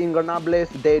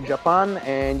Ingobernables de Japón,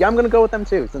 and yeah, I'm going to go with them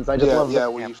too, since I just love them. Yeah,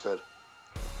 what you said.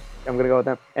 I'm going to go with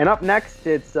them. And up next,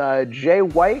 it's Jay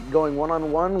White going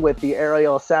one-on-one with the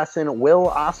aerial assassin Will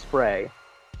Ospreay.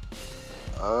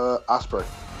 Ospreay.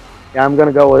 Yeah, I'm going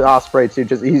to go with Ospreay too.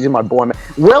 He's my boy, man.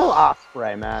 Will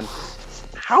Ospreay, man.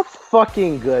 How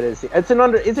fucking good is he?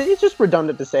 It's just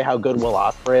redundant to say how good Will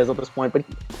Ospreay is at this point, but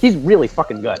he's really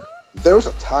fucking good. There was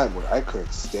a time when I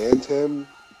couldn't stand him,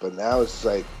 but now it's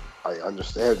like, I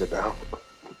understand it now.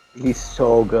 He's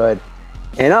so good.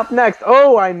 And up next,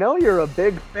 oh, I know you're a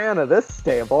big fan of this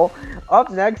stable.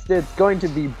 Up next, it's going to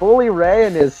be Bully Ray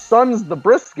and his sons, the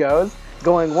Briscoes,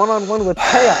 going one-on-one with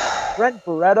Chaos, Brent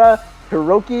Beretta,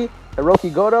 Hiroki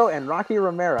Goto, and Rocky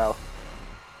Romero.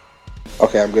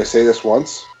 Okay, I'm going to say this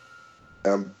once,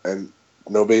 and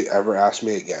nobody ever asked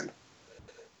me again.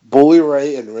 Bully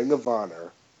Ray in Ring of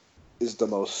Honor is the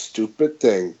most stupid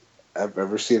thing I've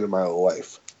ever seen in my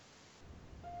life.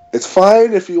 It's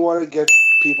fine if you want to get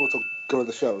people to go to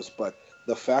the shows, but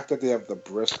the fact that they have the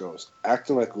Briscoes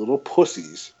acting like little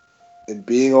pussies and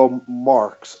being all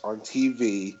marks on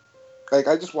TV, like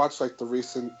I just watched like the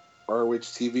recent ROH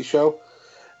TV show,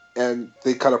 and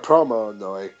they cut a promo and they're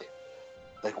like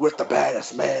we're the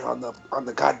baddest man on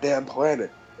the goddamn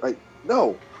planet. Like,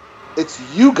 no, it's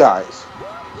you guys.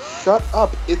 Shut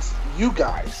up, it's you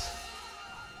guys.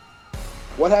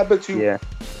 What happened to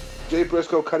Jay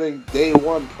Briscoe cutting day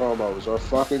one promos or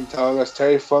fucking telling us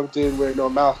Terry Funk didn't wear no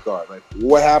mouth guard? Like,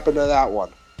 what happened to that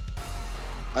one?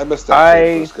 I missed that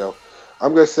Jay Briscoe.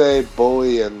 I'm going to say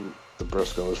Bully and the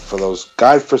Briscoes for those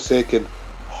godforsaken,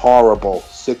 horrible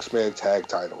six-man tag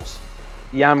titles.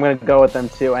 Yeah, I'm going to go with them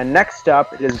too. And next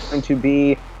up is going to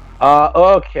be,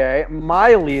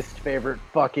 my least favorite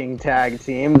fucking tag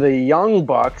team, the Young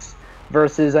Bucks,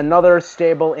 versus another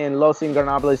stable in Los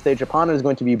Ingobernables de Japón. Is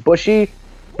going to be Bushi,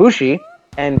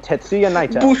 and Tetsuya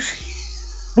Naito.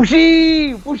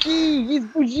 Bushi! He's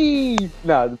Bushi!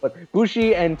 No, but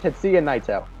Bushi and Tetsuya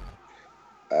Naito.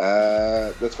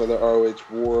 That's for the ROH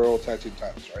World Tag Team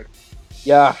titles, right?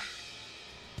 Yeah.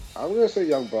 I'm going to say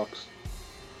Young Bucks.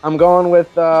 I'm going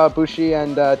with Bushi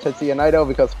and Tetsuya Naito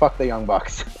because fuck the Young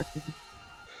Bucks.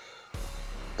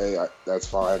 Hey, that's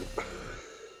fine.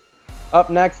 Up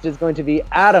next is going to be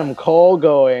Adam Cole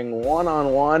going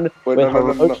one-on-one with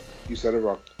No. You said it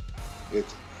wrong.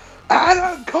 It's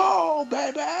Adam Cole,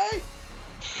 baby!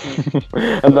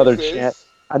 Another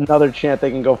chant they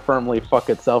can go firmly fuck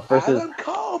itself versus Adam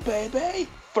Cole, baby!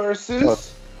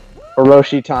 Versus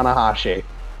Hiroshi Tanahashi.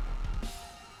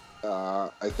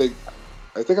 I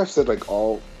think I've said like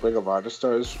all Ring of Honor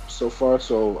stars so far,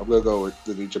 so I'm gonna go with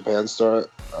the New Japan star,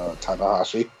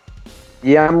 Tanahashi.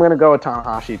 Yeah, I'm gonna go with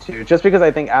Tanahashi too, just because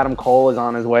I think Adam Cole is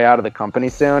on his way out of the company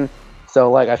soon.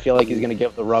 So I feel like he's gonna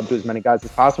give the rub to as many guys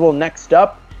as possible. Next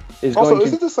up is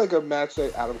isn't this like a match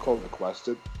that Adam Cole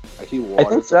requested? Like he wanted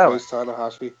to face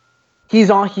Tanahashi. He's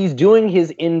doing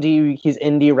his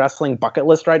indie wrestling bucket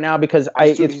list right now because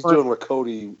he's doing what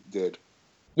Cody did.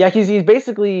 Yeah, he's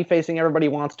basically facing everybody he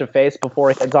wants to face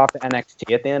before he heads off to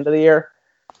NXT at the end of the year.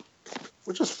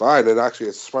 Which is fine, and actually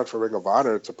it's smart for Ring of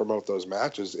Honor to promote those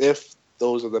matches if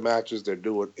those are the matches they're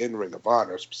doing in Ring of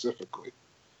Honor specifically.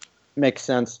 Makes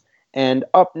sense. And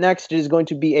up next is going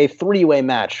to be a three-way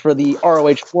match for the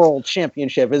ROH World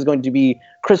Championship. It is going to be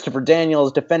Christopher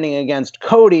Daniels defending against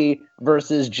Cody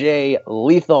versus Jay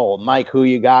Lethal. Mike, who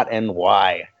you got and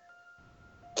why?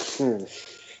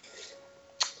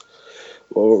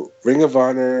 Well, Ring of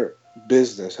Honor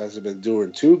business hasn't been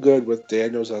doing too good with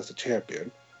Daniels as the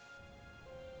champion.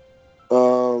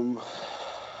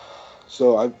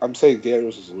 So I'm saying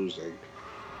Daniels is losing,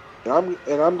 and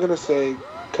I'm gonna say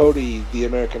Cody, the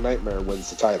American Nightmare, wins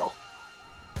the title.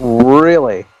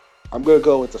 Really? I'm gonna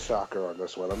go with the shocker on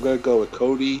this one. I'm gonna go with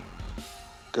Cody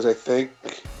because I think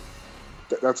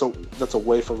that's a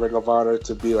way for Ring of Honor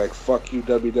to be like, fuck you,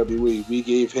 WWE. We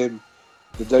gave him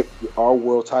our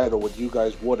world title when you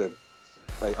guys wouldn't.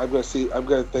 Like I'm gonna think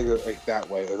of it like that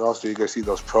way, and also you're gonna see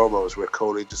those promos where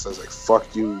Cody just says like,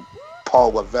 fuck you,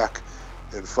 Paul Levesque,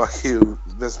 and fuck you,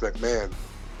 Vince McMahon.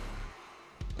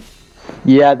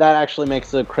 Yeah, that actually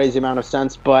makes a crazy amount of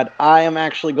sense, but I am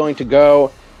actually going to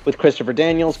go with Christopher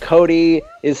Daniels. Cody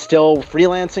is still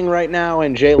freelancing right now,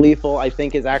 and Jay Lethal, I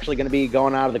think, is actually going to be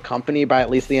going out of the company by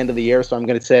at least the end of the year, so I'm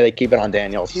going to say they keep it on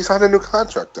Daniels. He signed a new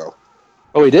contract, though.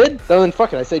 Oh, he did? Oh, then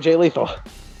fuck it, I say Jay Lethal.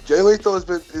 Jay Lethal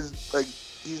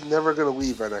he's never going to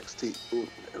leave NXT.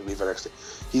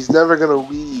 He's never going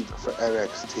to leave for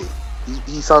NXT.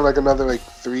 He signed like another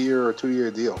 3-year or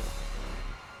 2-year deal.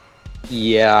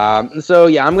 Yeah, so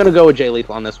yeah, I'm going to go with Jay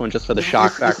Lethal on this one just for the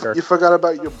shock factor. You forgot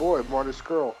about your boy, Marty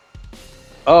Scurll.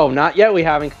 Oh, not yet we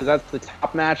haven't, because that's the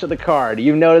top match of the card.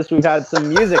 You've noticed we've had some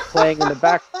music playing in the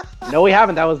back. No, we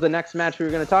haven't. That was the next match we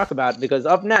were going to talk about, because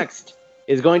up next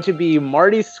is going to be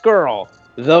Marty Scurll,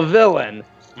 the villain,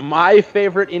 my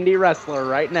favorite indie wrestler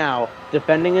right now,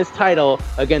 defending his title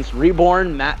against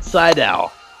reborn Matt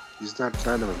Sydal. He's not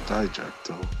Dynamite Dijak,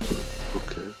 though.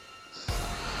 Okay.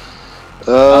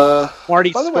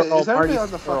 Marty by the way, is Marty anybody on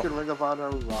the Scurll. fucking Ring of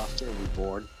Honor roster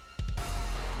reborn?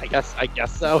 I guess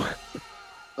so.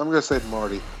 I'm gonna say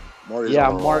Marty. Marty's yeah,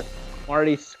 on the roll.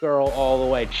 Marty Scurll all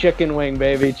the way. Chicken wing,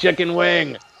 baby. Chicken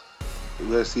wing. We're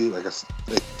gonna see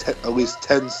at least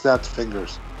 10 snapped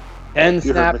fingers. 10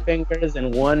 snap fingers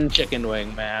and 1 chicken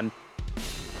wing, man.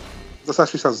 This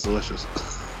actually sounds delicious.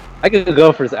 I could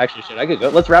go for actually shit. I could go.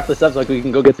 Let's wrap this up so we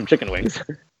can go get some chicken wings.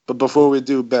 But before we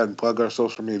do, Ben, plug our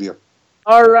social media.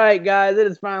 All right, guys, it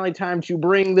is finally time to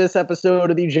bring this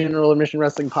episode of the General Admission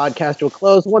Wrestling Podcast to a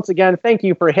close. Once again, thank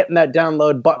you for hitting that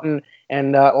download button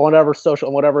and whatever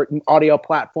audio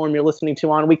platform you're listening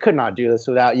to on. We could not do this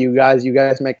without you guys. You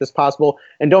guys make this possible.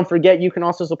 And don't forget, you can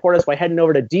also support us by heading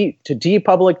over to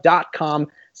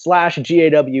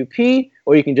dpublic.com/GAWP,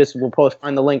 or you can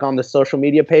find the link on the social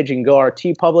media page. You can go to our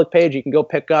TeePublic page. You can go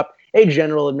pick up a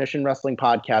General Admission Wrestling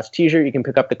Podcast t-shirt. You can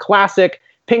pick up the classic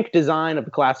pink design of the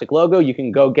classic logo. You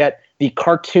can go get the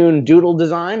cartoon doodle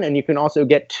design, and you can also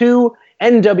get 2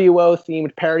 NWO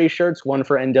themed parody shirts, one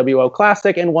for NWO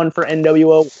Classic and one for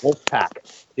NWO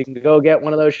Wolfpack. You can go get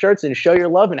one of those shirts and show your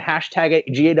love and hashtag it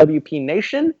GAWP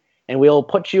Nation, and we'll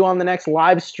put you on the next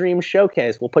live stream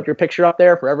showcase. We'll put your picture up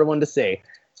there for everyone to see.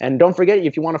 And don't forget,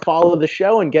 if you want to follow the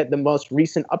show and get the most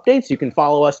recent updates, you can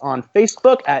follow us on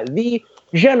Facebook at the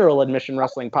General Admission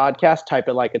Wrestling Podcast. Type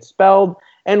it like it's spelled.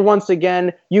 And once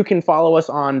again, you can follow us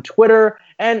on Twitter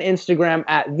and Instagram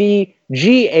at the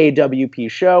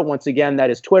GAWP Show. Once again, that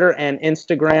is Twitter and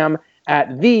Instagram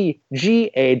at the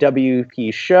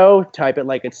GAWP Show. Type it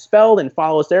like it's spelled and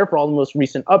follow us there for all the most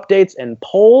recent updates and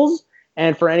polls,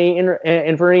 and for any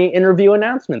interview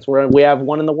announcements. We have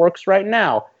one in the works right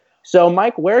now. So,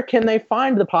 Mike, where can they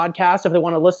find the podcast if they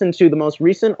want to listen to the most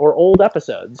recent or old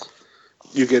episodes?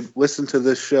 You can listen to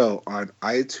this show on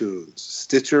iTunes,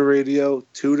 Stitcher Radio,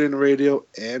 TuneIn Radio,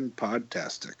 and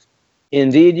Podtastic.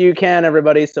 Indeed you can,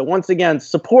 everybody. So once again,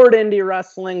 support indie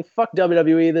wrestling. Fuck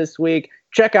WWE this week.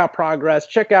 Check out Progress.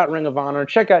 Check out Ring of Honor.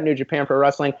 Check out New Japan Pro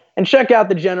Wrestling. And check out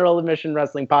the General Admission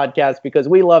Wrestling Podcast, because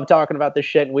we love talking about this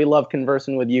shit and we love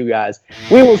conversing with you guys.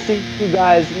 We will see you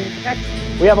guys next.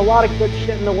 We have a lot of good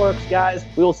shit in the works, guys.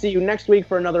 We will see you next week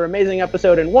for another amazing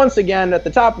episode. And once again, at the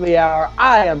top of the hour,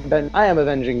 I am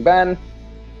Avenging Ben.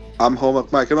 I'm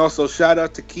Homework Mike. And also, shout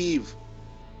out to Keeve.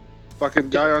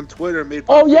 Fucking guy on Twitter made...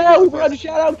 Oh, yeah, we forgot to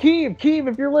shout out Keeve.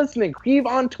 Keeve, if you're listening, Keeve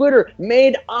on Twitter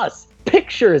made us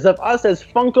pictures of us as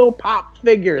Funko Pop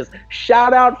figures.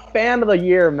 Shout out fan of the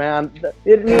year, man.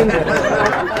 It means...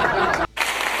 and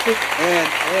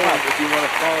if you want to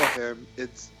follow him,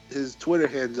 his Twitter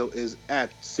handle is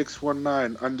at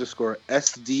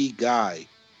 619_SD_guy.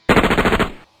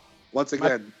 Once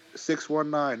again,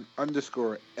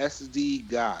 619_SD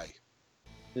guy.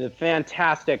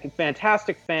 Fantastic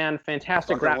fan,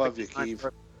 fantastic graphic. Love you, Keith.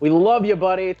 We love you,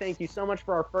 buddy. Thank you so much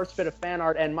for our first bit of fan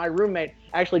art. And my roommate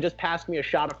actually just passed me a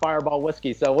shot of Fireball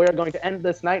whiskey, so we're going to end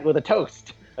this night with a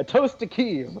toast. A toast to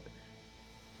Keeve.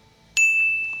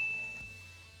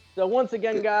 So once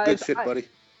again, guys... Good shit, buddy.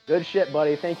 Good shit,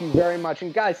 buddy. Thank you very much.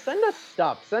 And guys, send us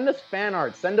stuff. Send us fan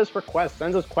art. Send us requests.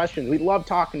 Send us questions. We love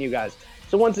talking to you guys.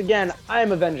 So once again, I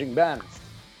am Avenging Ben.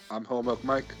 I'm Homework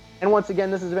Mike. And once again,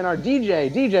 this has been our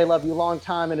DJ. DJ Love You Long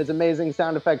Time and his amazing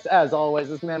sound effects as always.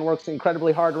 This man works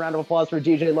incredibly hard. Round of applause for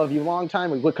DJ Love You Long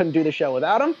Time. We couldn't do the show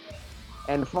without him.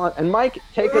 And Mike,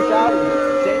 take us out.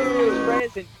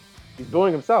 And he's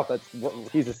booing himself.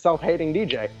 He's a self-hating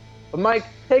DJ. But Mike,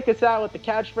 take us out with the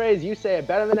catchphrase. You say it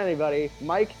better than anybody.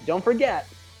 Mike, don't forget.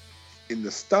 In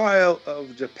the style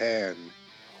of Japan,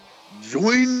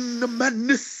 join the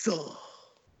madness.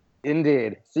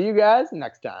 Indeed. See you guys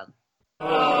next time.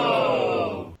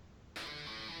 Oh.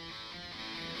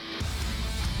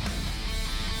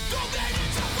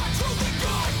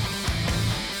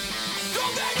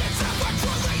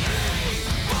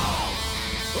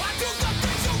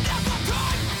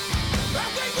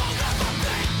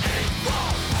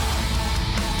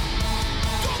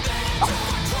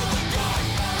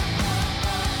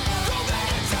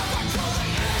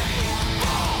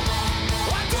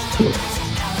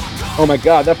 Oh my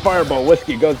god, that Fireball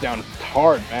whiskey goes down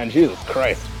hard, man. Jesus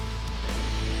Christ.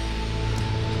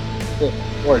 Good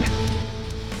Lord.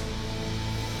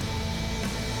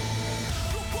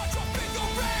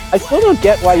 I still don't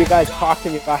get why you guys talk to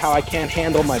me about how I can't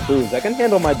handle my booze. I can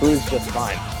handle my booze just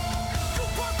fine.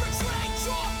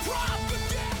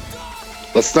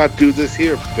 Let's not do this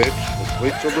here, bitch. Let's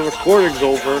wait till the recording's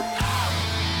over.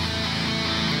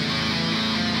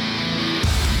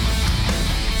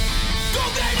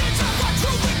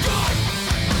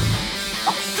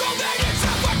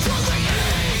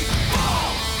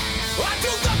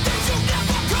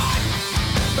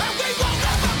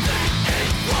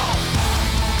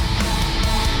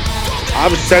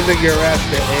 I'm sending your ass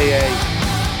to AA.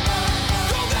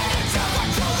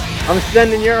 I'm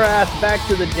sending your ass back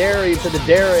to the dairy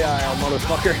aisle,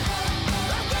 motherfucker.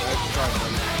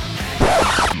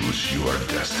 Choose your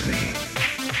destiny.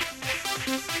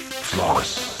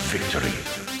 Flawless victory.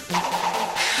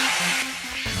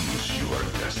 Choose your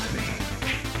destiny.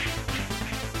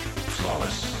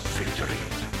 Flawless victory.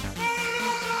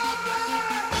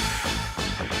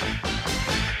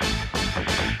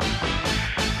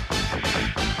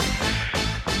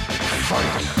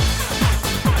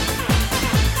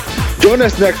 Join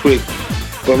us next week.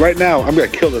 But right now, I'm going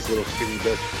to kill this little skinny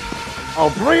bitch.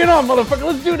 Oh, bring it on, motherfucker.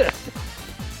 Let's do this.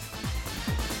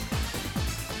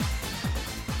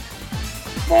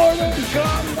 Mortal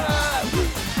Kombat!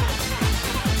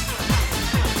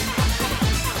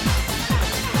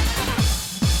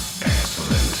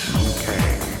 Excellent.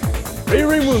 Okay.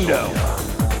 Riri Mundo.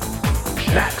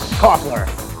 Next. Coughlin.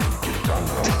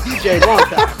 DJ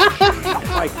Lonta.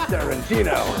 Mike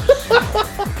Tarantino.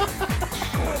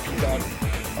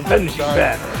 Avenging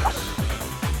Ben.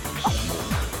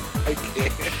 I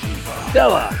can't.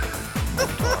 Stella.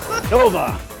 Nova.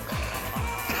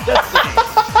 Destiny.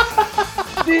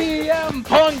 CM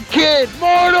Punk Kid.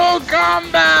 Mortal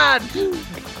Kombat.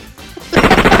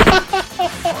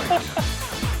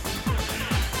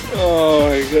 Oh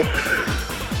my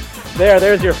god.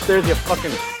 There's your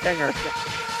fucking stinger.